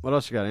 What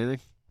else you got? Anything?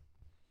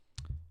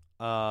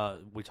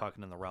 We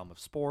talking in the realm of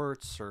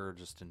sports or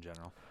just in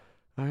general?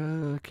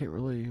 I can't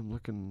really. I'm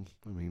looking.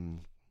 I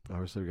mean,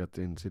 obviously we got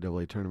the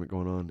NCAA tournament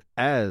going on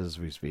as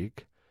we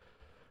speak.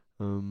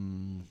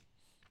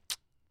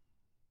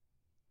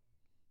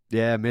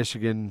 Yeah,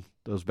 Michigan,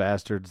 those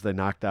bastards. They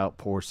knocked out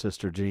poor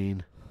Sister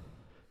Jean.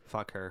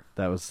 Fuck her.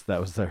 That was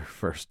their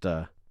first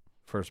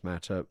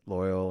matchup.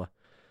 Loyola.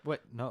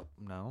 What? No.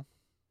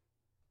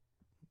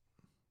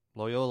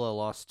 Loyola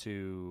lost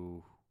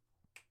to.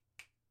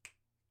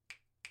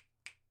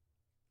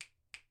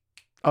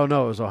 Oh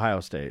no, it was Ohio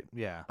State.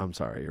 Yeah, I'm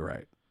sorry, you're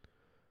right.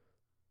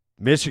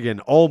 Michigan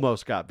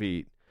almost got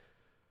beat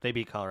they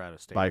beat Colorado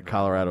State. by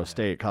Colorado Yeah.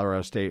 State.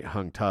 Colorado State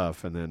hung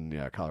tough, and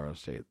then Colorado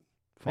State.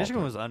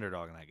 Michigan was the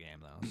underdog in that game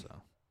though.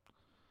 So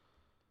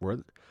Were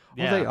they?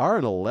 yeah, Well, they are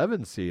an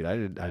 11 seed. I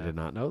Yeah. did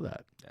not know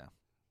that. Yeah.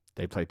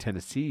 They play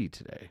Tennessee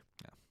today.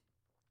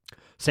 Yeah.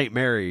 St.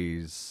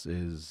 Mary's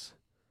is.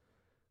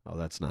 Oh,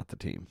 that's not the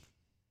team.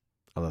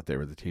 I thought they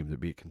were the team that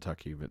beat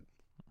Kentucky, but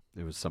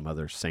it was some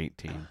other Saint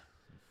team.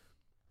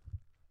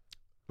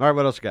 All right,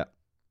 what else you got?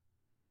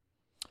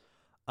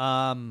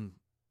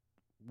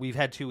 We've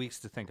had 2 weeks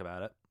to think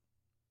about it.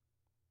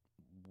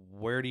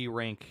 Where do you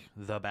rank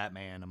The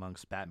Batman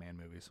amongst Batman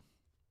movies?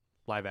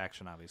 Live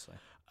action, obviously.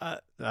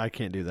 I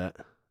can't do that.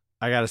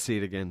 I got to see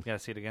it again. You gotta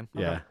see it again?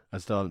 Yeah, Okay. I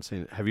still haven't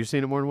seen it. Have you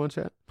seen it more than once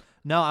yet?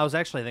 No, I was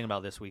actually thinking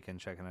about this weekend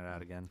checking it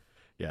out again.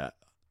 Yeah.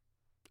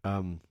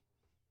 I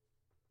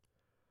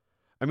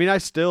mean, I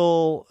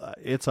still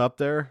it's up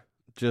there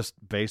just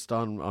based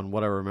on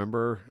what I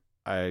remember.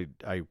 I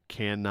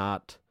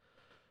cannot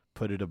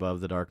put it above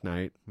The Dark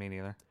Knight. Me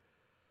neither.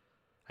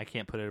 I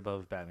can't put it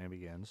above Batman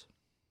Begins.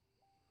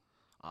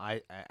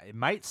 I it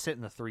might sit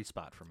in the 3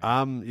 spot for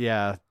me.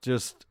 Yeah,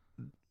 just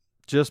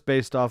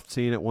based off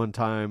seeing it one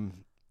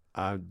time,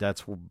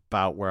 that's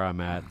about where I'm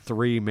at.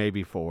 3,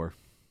 maybe 4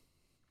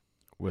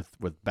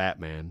 with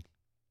Batman.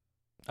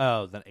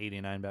 Oh, the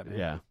 89 Batman?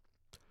 Yeah.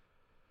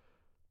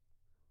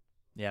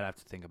 Yeah, I'd have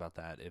to think about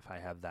that, if I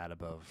have that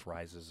above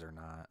Rises or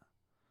not.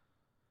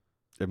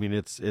 I mean,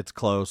 it's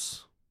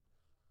close.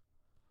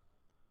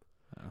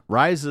 Yeah.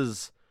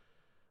 Rises,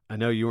 I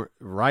know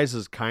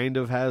Rises kind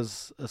of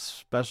has a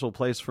special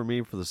place for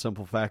me for the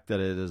simple fact that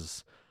it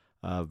is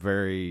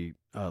very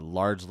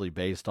largely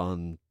based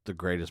on the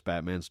greatest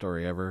Batman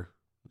story ever,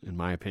 in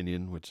my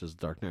opinion, which is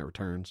Dark Knight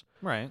Returns.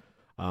 Right.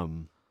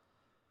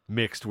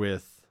 Mixed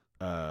with,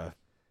 oh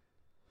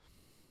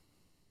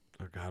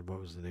God,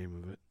 what was the name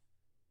of it?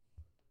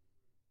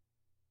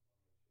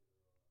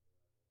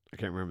 I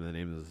can't remember the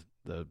name of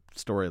the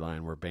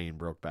storyline where Bane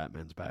broke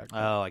Batman's back.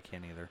 Oh, I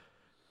can't either.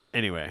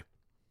 Anyway,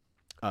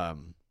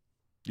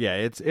 yeah,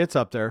 it's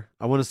up there.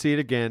 I want to see it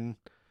again,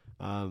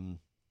 but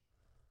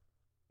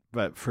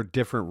for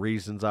different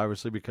reasons,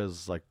 obviously,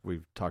 because like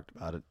we've talked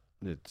about it,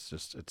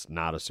 it's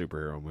not a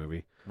superhero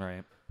movie,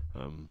 Right.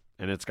 and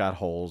it's got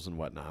holes and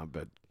whatnot,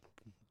 but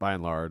by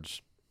and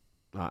large,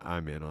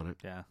 I'm in on it.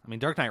 Yeah. I mean,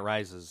 Dark Knight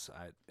Rises,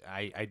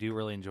 I do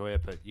really enjoy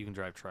it, but you can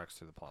drive trucks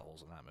through the plot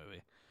holes in that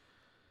movie.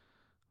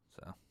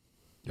 So.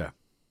 Yeah.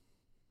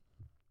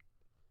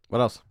 What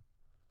else?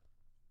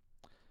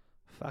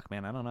 Fuck,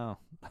 man, I don't know.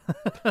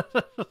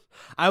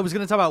 I was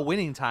going to talk about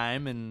Winning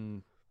Time,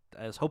 and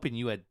I was hoping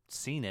you had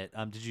seen it.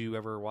 Did you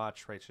ever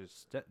watch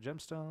Righteous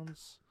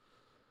Gemstones?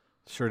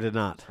 Sure did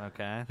not.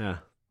 Okay. Yeah.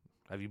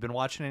 Have you been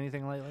watching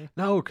anything lately?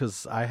 No,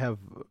 because I have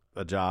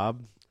a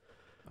job.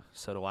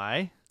 So do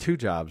I. 2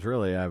 jobs,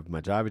 really. I have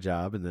my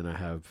job, and then I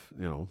have,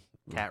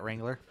 Cat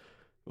Wrangler.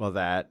 well,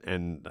 that,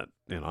 and,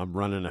 I'm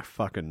running a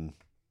fucking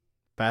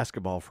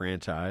basketball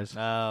franchise.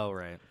 Oh,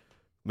 right.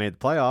 Made the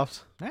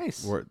playoffs.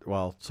 Nice.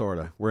 Well, sort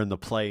of. We're in the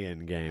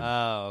play-in game.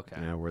 Oh,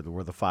 okay. Yeah, we're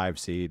the 5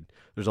 seed.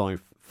 There's only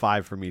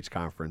 5 from each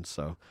conference,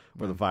 so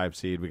we're the 5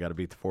 seed. We got to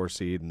beat the 4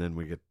 seed, and then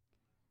we get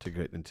to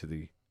get into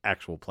the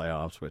actual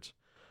playoffs, which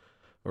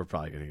we're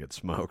probably going to get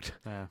smoked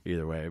Yeah.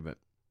 either way. But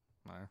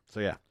Alright. so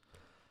yeah.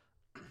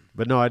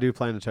 But no, I do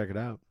plan to check it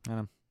out.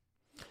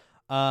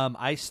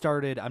 I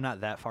started. I'm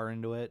not that far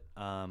into it.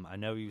 I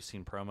know you've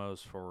seen promos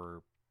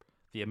for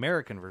the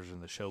American version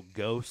of the show,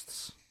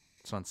 Ghosts.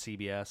 It's on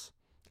CBS.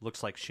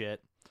 Looks like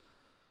shit.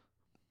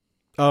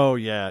 Oh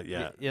yeah,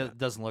 yeah. It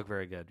doesn't look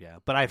very good. Yeah,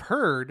 but I've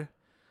heard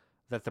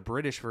that the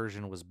British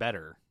version was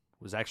better.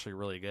 Was actually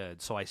really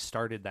good. So I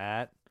started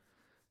that,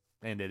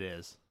 and it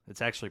is.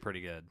 It's actually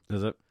pretty good.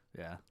 Is it?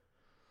 Yeah.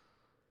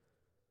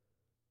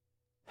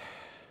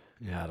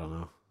 Yeah, I don't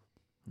know.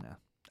 Yeah.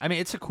 I mean,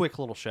 it's a quick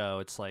little show.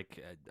 It's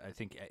like, I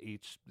think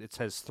it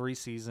has 3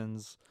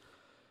 seasons,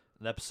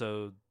 an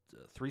episode,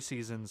 3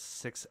 seasons,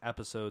 6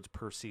 episodes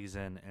per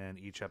season, and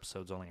each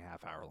episode's only a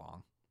half hour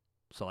long.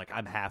 So, like,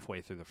 I'm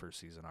halfway through the first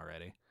season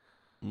already.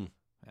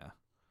 Yeah.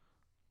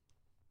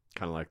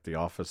 Kind of like the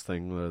Office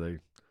thing where they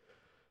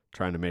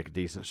trying to make a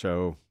decent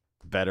show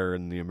better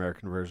in the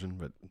American version,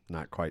 but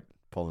not quite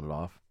pulling it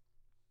off.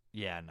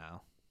 Yeah,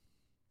 no.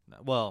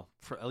 Well,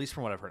 at least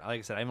from what I've heard. Like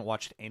I said, I haven't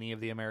watched any of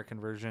the American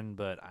version,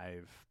 but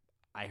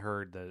I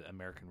heard the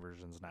American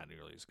version's not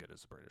nearly as good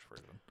as the British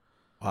version.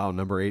 Wow,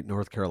 number 8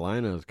 North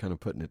Carolina is kind of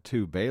putting it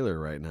to Baylor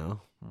right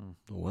now.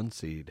 The 1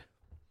 seed.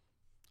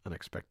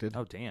 Unexpected.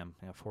 Oh, damn.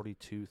 Yeah,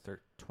 42-29.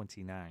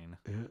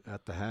 Yeah,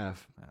 at the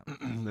half. Yeah.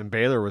 And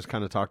Baylor was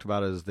kind of talked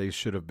about as they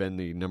should have been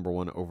the number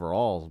 1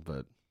 overall,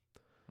 but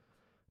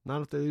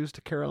not if they lose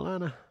to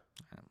Carolina.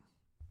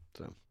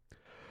 Yeah.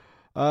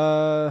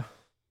 So,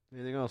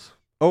 anything else?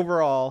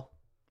 Overall,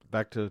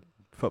 back to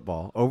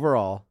football.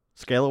 Overall,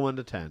 scale of 1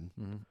 to 10.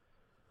 Mm-hmm.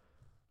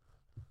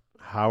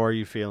 How are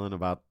you feeling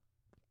about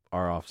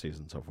our off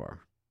season so far?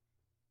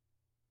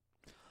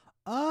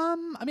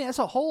 I mean, as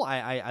a whole,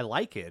 I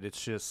like it.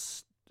 It's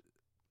just,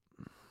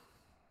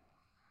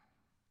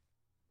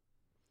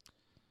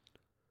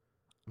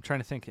 I'm trying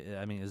to think.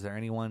 I mean, is there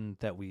anyone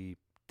that we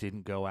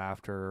didn't go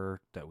after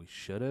that we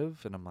should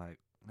have? And I'm like,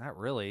 not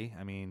really.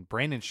 I mean,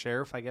 Brandon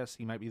Sheriff, I guess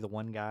he might be the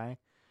one guy.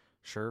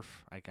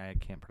 Sheriff, I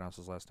can't pronounce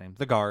his last name.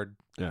 The guard,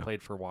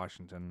 played for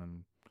Washington,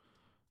 and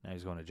now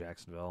he's going to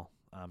Jacksonville.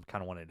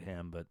 Kind of wanted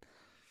him, but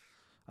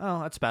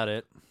that's about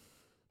it.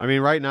 I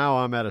mean, right now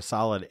I'm at a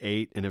solid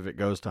 8, and if it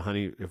goes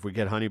to if we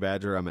get Honey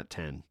Badger, I'm at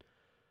 10.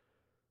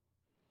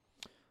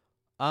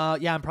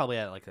 Yeah, I'm probably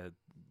at like a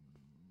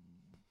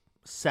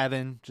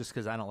 7, just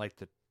because I don't like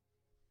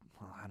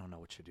well, I don't know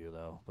what you do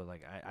though, but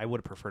like I would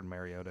have preferred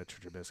Mariota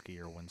to Trubisky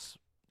or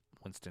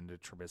Winston to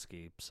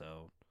Trubisky.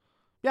 So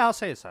yeah, I'll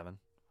say a 7.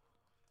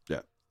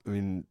 Yeah, I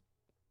mean,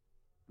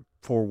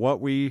 for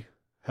what we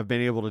have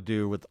been able to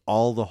do with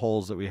all the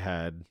holes that we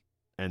had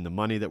and the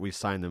money that we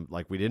signed them,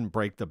 like we didn't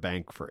break the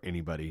bank for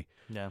anybody.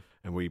 Yeah,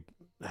 and we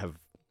have,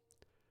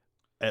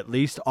 at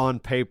least on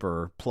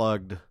paper,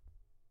 plugged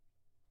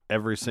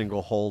every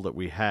single hole that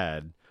we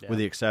had, with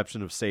the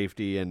exception of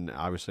safety and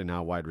obviously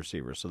now wide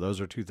receivers. So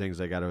those are 2 things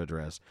they got to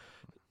address.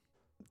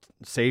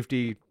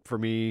 Safety, for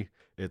me,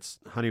 it's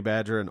Honey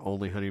Badger and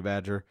only Honey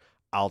Badger.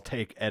 I'll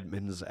take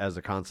Edmonds as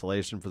a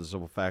consolation for the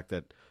simple fact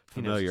that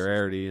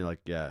familiarity, like,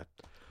 yeah.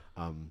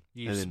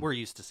 We're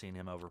used to seeing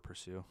him over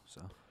Pursue.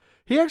 So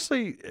he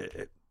actually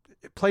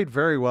played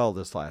very well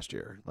this last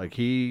year. Like,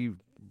 he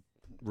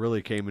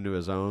really came into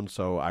his own,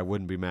 so I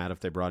wouldn't be mad if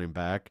they brought him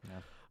back.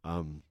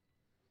 Yeah.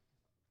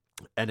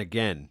 And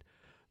again,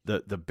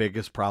 the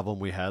biggest problem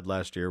we had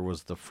last year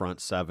was the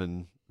front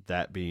 7,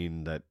 that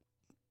being that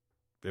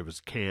it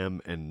was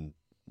Cam and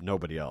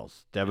nobody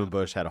else. Devin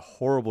Bush had a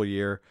horrible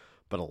year,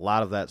 but a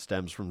lot of that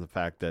stems from the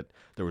fact that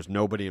there was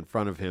nobody in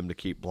front of him to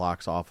keep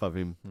blocks off of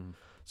him.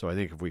 So I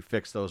think if we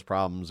fix those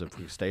problems, if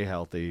we stay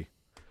healthy,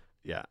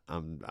 yeah,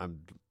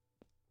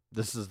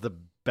 this is the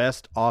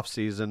best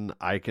offseason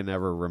I can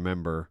ever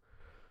remember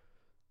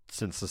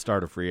since the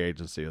start of free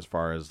agency, as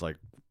far as like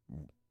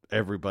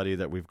everybody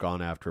that we've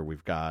gone after,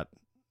 we've got,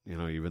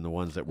 even the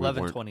ones that we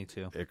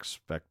weren't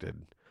expected.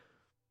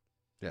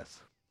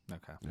 Yes.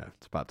 Okay. Yeah,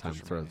 it's about time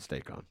to throw the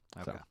steak on.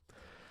 Okay. So.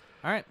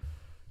 All right.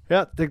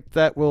 Yeah, I think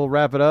that will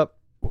wrap it up.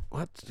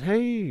 What?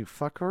 Hey,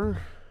 fucker.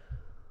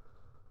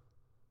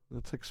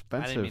 That's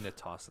expensive. I didn't mean to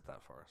toss it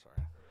that far.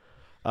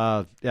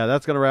 Sorry. Yeah,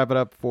 that's going to wrap it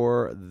up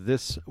for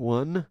this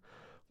one.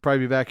 Probably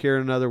be back here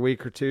in another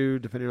week or 2,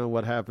 depending on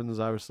what happens.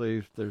 Obviously,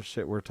 if there's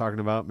shit we're talking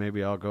about,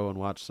 maybe I'll go and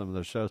watch some of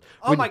those shows.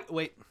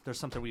 Wait, there's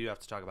something we have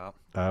to talk about.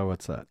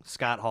 What's that?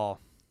 Scott Hall.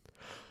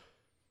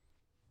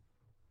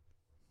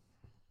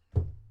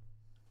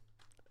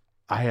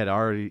 I had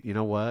already, you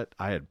know what?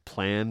 I had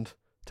planned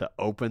to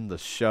open the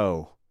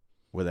show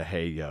with a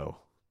 "Hey Yo,"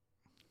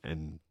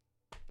 and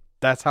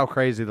that's how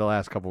crazy the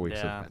last couple weeks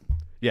have been.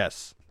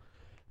 Yes,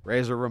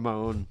 Razor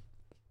Ramon,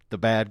 the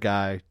bad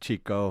guy,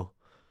 Chico,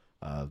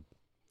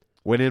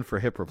 went in for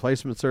hip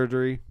replacement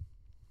surgery.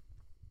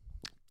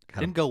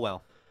 Didn't go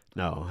well.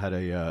 No, had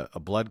a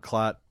blood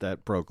clot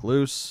that broke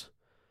loose,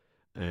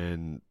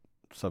 and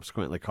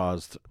subsequently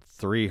caused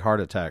 3 heart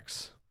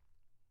attacks,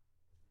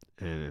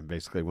 and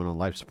basically went on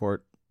life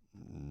support.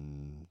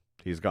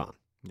 He's gone.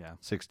 Yeah,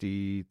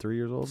 63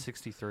 years old.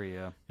 63.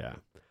 Yeah. Yeah,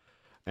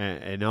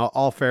 and in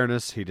all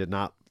fairness, he did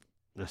not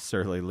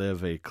necessarily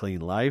live a clean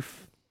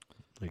life.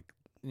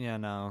 Yeah,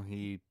 no,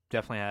 he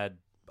definitely had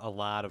a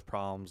lot of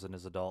problems in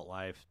his adult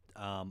life.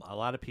 A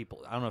lot of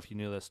people, I don't know if you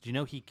knew this. Do you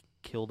know he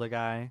killed a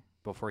guy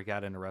before he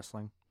got into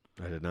wrestling?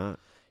 I did not.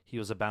 He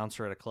was a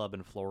bouncer at a club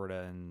in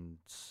Florida, and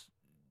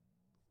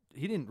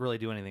he didn't really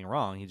do anything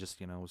wrong. He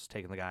just, was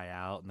taking the guy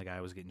out, and the guy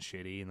was getting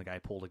shitty, and the guy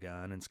pulled a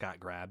gun, and Scott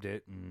grabbed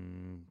it,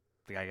 and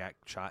the guy got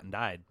shot and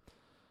died.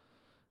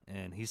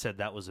 And he said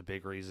that was a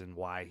big reason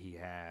why he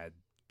had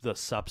the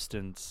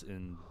substance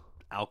and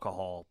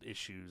alcohol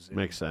issues.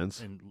 Makes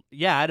sense. And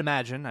yeah, I'd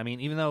imagine. I mean,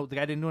 even though the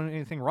guy didn't do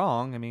anything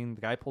wrong, I mean,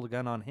 the guy pulled a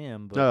gun on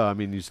him. But No, I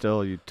mean, you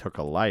took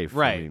a life.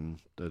 Right. I mean,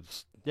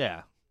 that's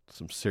yeah,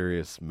 some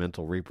serious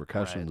mental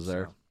repercussions right,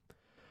 there.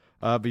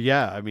 so- But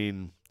yeah, I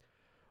mean,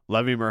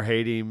 love him or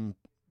hate him,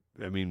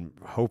 I mean,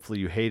 hopefully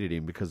you hated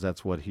him because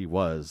that's what he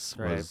was.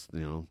 Right.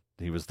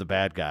 He was the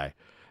bad guy.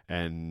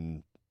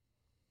 And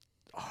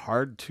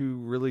hard to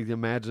really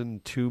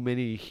imagine too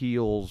many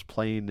heels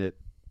playing it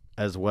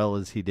as well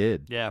as he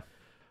did. Yeah,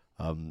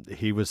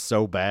 He was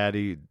so bad,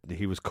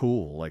 he was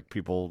cool. Like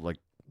people, like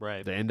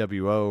right. the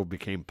NWO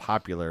became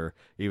popular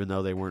even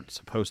though they weren't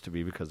supposed to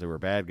be because they were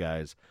bad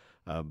guys.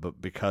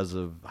 But because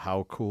of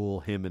how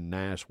cool him and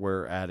Nash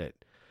were at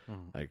it.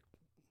 Mhm.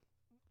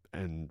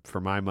 And for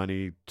my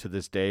money, to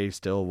this day,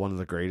 still one of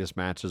the greatest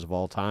matches of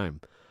all time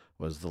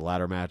was the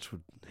ladder match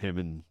with him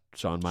and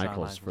Shawn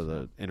Michaels for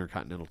the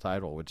Intercontinental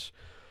title, which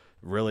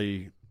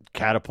really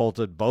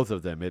catapulted both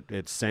of them.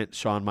 It sent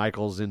Shawn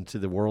Michaels into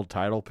the world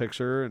title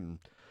picture and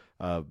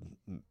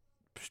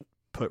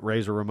put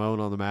Razor Ramon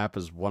on the map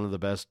as one of the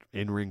best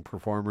in-ring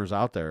performers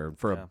out there.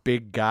 For Yeah. a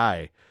big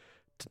guy,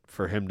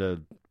 for him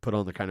to put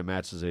on the kind of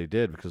matches that he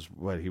did, because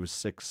he was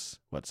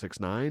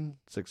 6'9",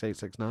 6'8",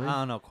 6'9"? I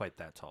don't know quite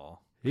that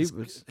tall. He 'Cause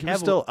was Kev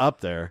still up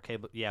there. Okay,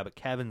 but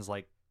Kevin's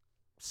like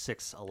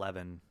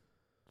 6'11"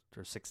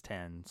 or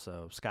 6'10",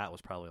 so Scott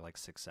was probably like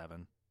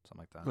 6'7", something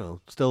like that.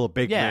 Well, still a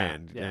big Yeah,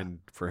 man, yeah. and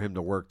for him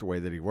to work the way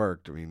that he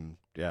worked, I mean,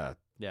 yeah,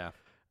 Yeah,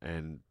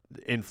 and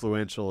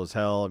influential as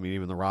hell. I mean,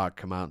 even The Rock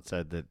come out and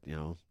said that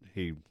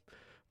he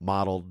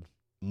modeled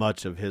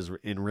much of his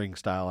in-ring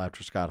style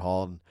after Scott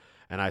Hall,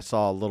 and I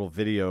saw a little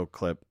video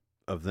clip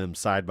of them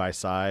side by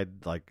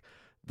side. Like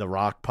the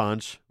Rock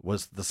punch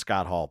was the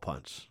Scott Hall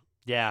punch.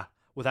 yeah.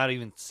 Without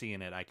even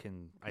seeing it, I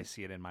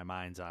see it in my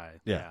mind's eye.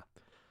 Yeah.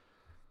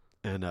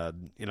 And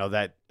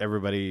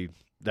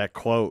that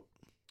quote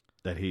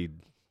that he,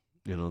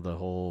 the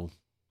whole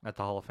At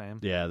the Hall of Fame.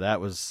 that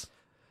was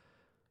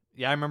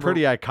Yeah, I remember.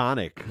 pretty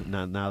iconic.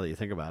 Now that you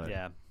think about it.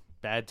 Yeah,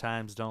 bad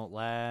times don't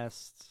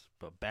last,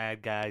 but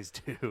bad guys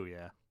do.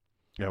 Yeah.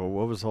 Yeah, well,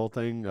 what was the whole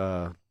thing?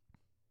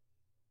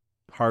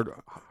 Hard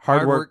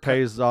work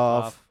pays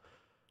off.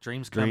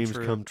 Dreams Dreams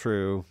true. come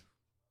true.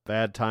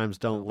 Bad times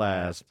don't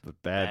last,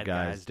 but bad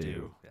guys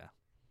do. Yeah.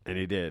 And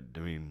he did.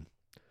 I mean,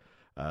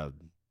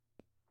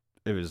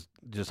 it was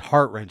just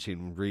heart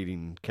wrenching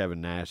reading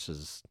Kevin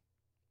Nash's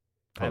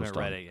I haven't post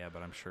read on it yet,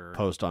 but I'm sure.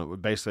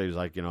 Basically, he was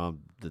like,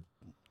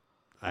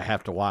 I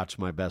have to watch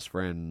my best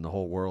friend in the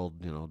whole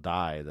world,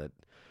 die. That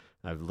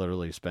I've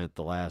literally spent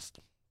the last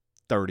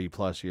 30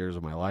 plus years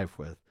of my life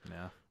with.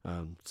 Yeah.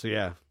 So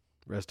yeah,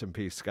 rest in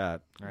peace,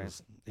 Scott. Right.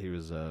 He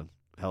was a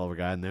hell of a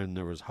guy. And then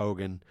there was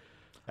Hogan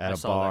at I a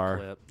saw bar.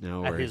 that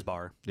clip. At At his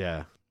bar.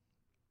 Yeah.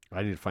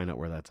 I need to find out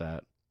where that's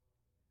at.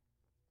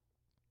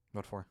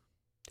 What for?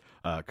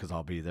 Because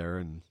I'll be there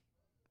in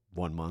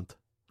 1 month.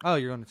 Oh,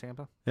 you're going to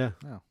Tampa? Yeah.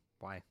 Oh,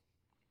 why?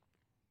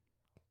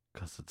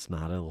 Because it's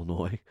not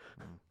Illinois.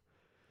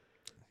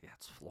 Yeah,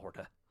 it's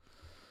Florida.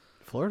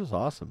 Florida's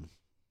awesome.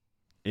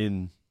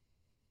 In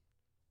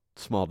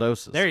small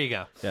doses. There you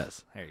go.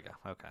 Yes. There you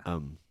go. Okay.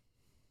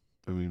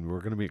 I mean, we're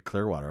going to be at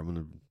Clearwater.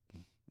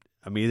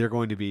 I'm either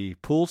going to be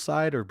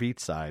poolside or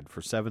beachside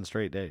for 7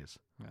 straight days.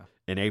 Yeah.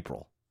 In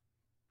April.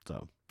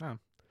 So. Oh.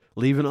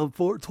 Leaving on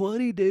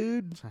 420,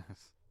 dude.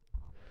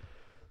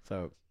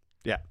 So,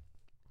 yeah.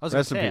 I was going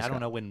to Rest in say, peace, I don't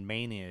Scott. know when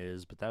Mania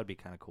is, but that would be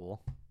kind of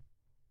cool.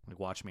 Like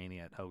watch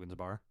Mania at Hogan's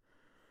Bar.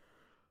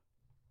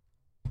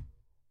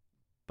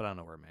 But I don't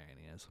know where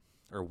Mania is.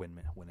 Or when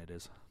it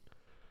is.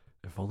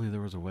 If only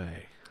there was a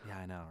way Yeah,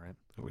 I know, right?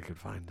 that we could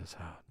find this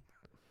out.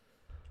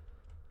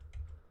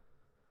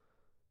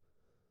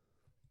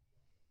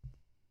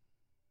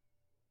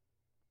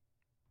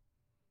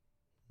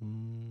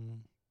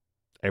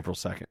 April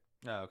 2nd.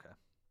 Oh, okay.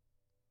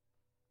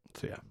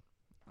 So, yeah.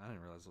 I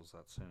didn't realize it was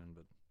that soon,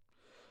 but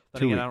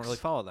then 2 again, I don't weeks. really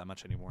follow it that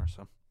much anymore,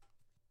 so.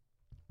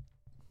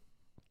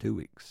 2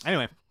 weeks.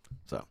 Anyway.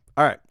 So,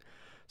 all right.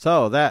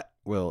 So that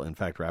will, in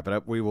fact, wrap it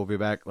up. We will be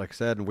back, like I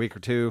said, in a week or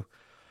two.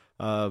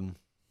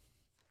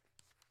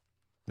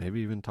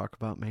 Maybe even talk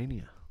about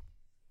Mania.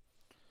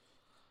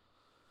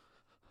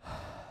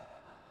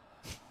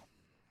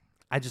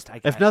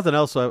 If nothing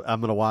else,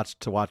 I'm going to watch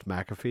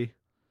McAfee.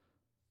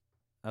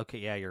 Okay,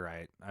 yeah, you're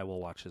right. I will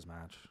watch his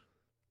match.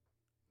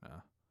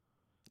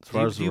 As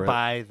far as Do you the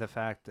buy the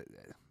fact that?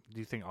 Do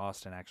you think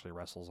Austin actually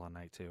wrestles on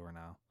night 2 or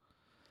no?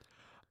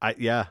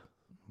 yeah,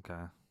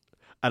 Okay.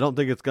 I don't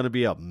think it's going to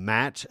be a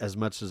match as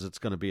much as it's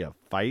going to be a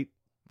fight.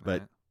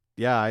 But Right.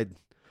 yeah,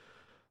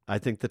 I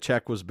think the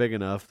check was big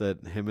enough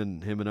that him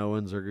and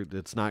Owens are.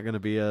 It's not going to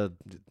be a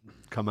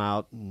come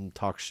out and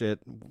talk shit,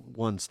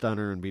 one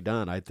stunner and be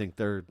done. I think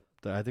they're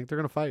going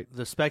to fight.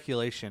 The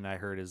speculation I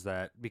heard is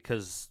that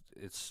because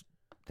it's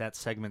that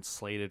segment's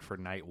slated for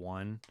night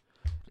 1,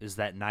 is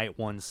that night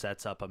 1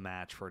 sets up a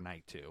match for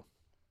night 2.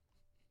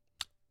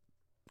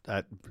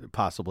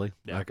 Possibly,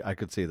 Yeah. I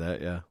could see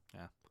that. Yeah.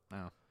 Yeah.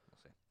 No. We'll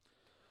see.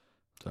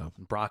 So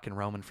Brock and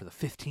Roman for the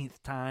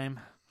 15th time.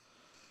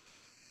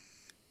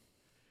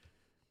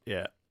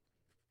 Yeah.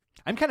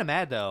 I'm kind of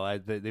mad though.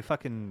 They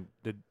fucking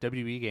the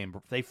WWE game.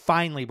 They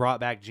finally brought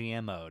back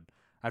GM mode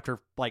after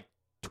like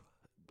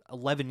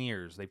 11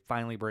 years. They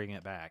finally bring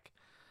it back.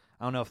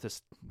 I don't know if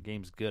this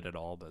game's good at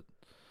all, but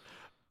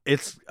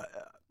It's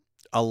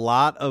a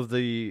lot of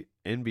the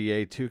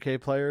NBA 2K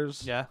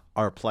players yeah.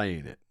 are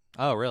playing it,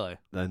 Oh, really?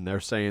 and they're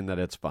saying that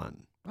it's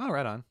fun. Oh,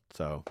 right on.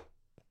 So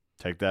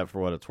take that for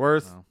what it's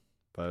worth. Oh.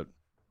 But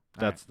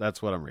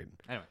that's what I'm reading.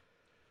 Anyway.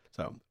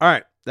 So, all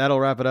right, that'll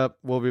wrap it up.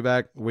 We'll be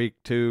back week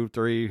 2,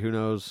 3, who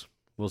knows?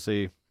 We'll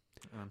see.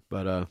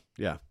 But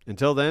yeah,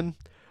 until then,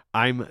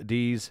 I'm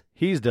Deez.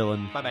 He's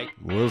Dylan. Bye-bye.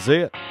 We'll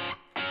see ya.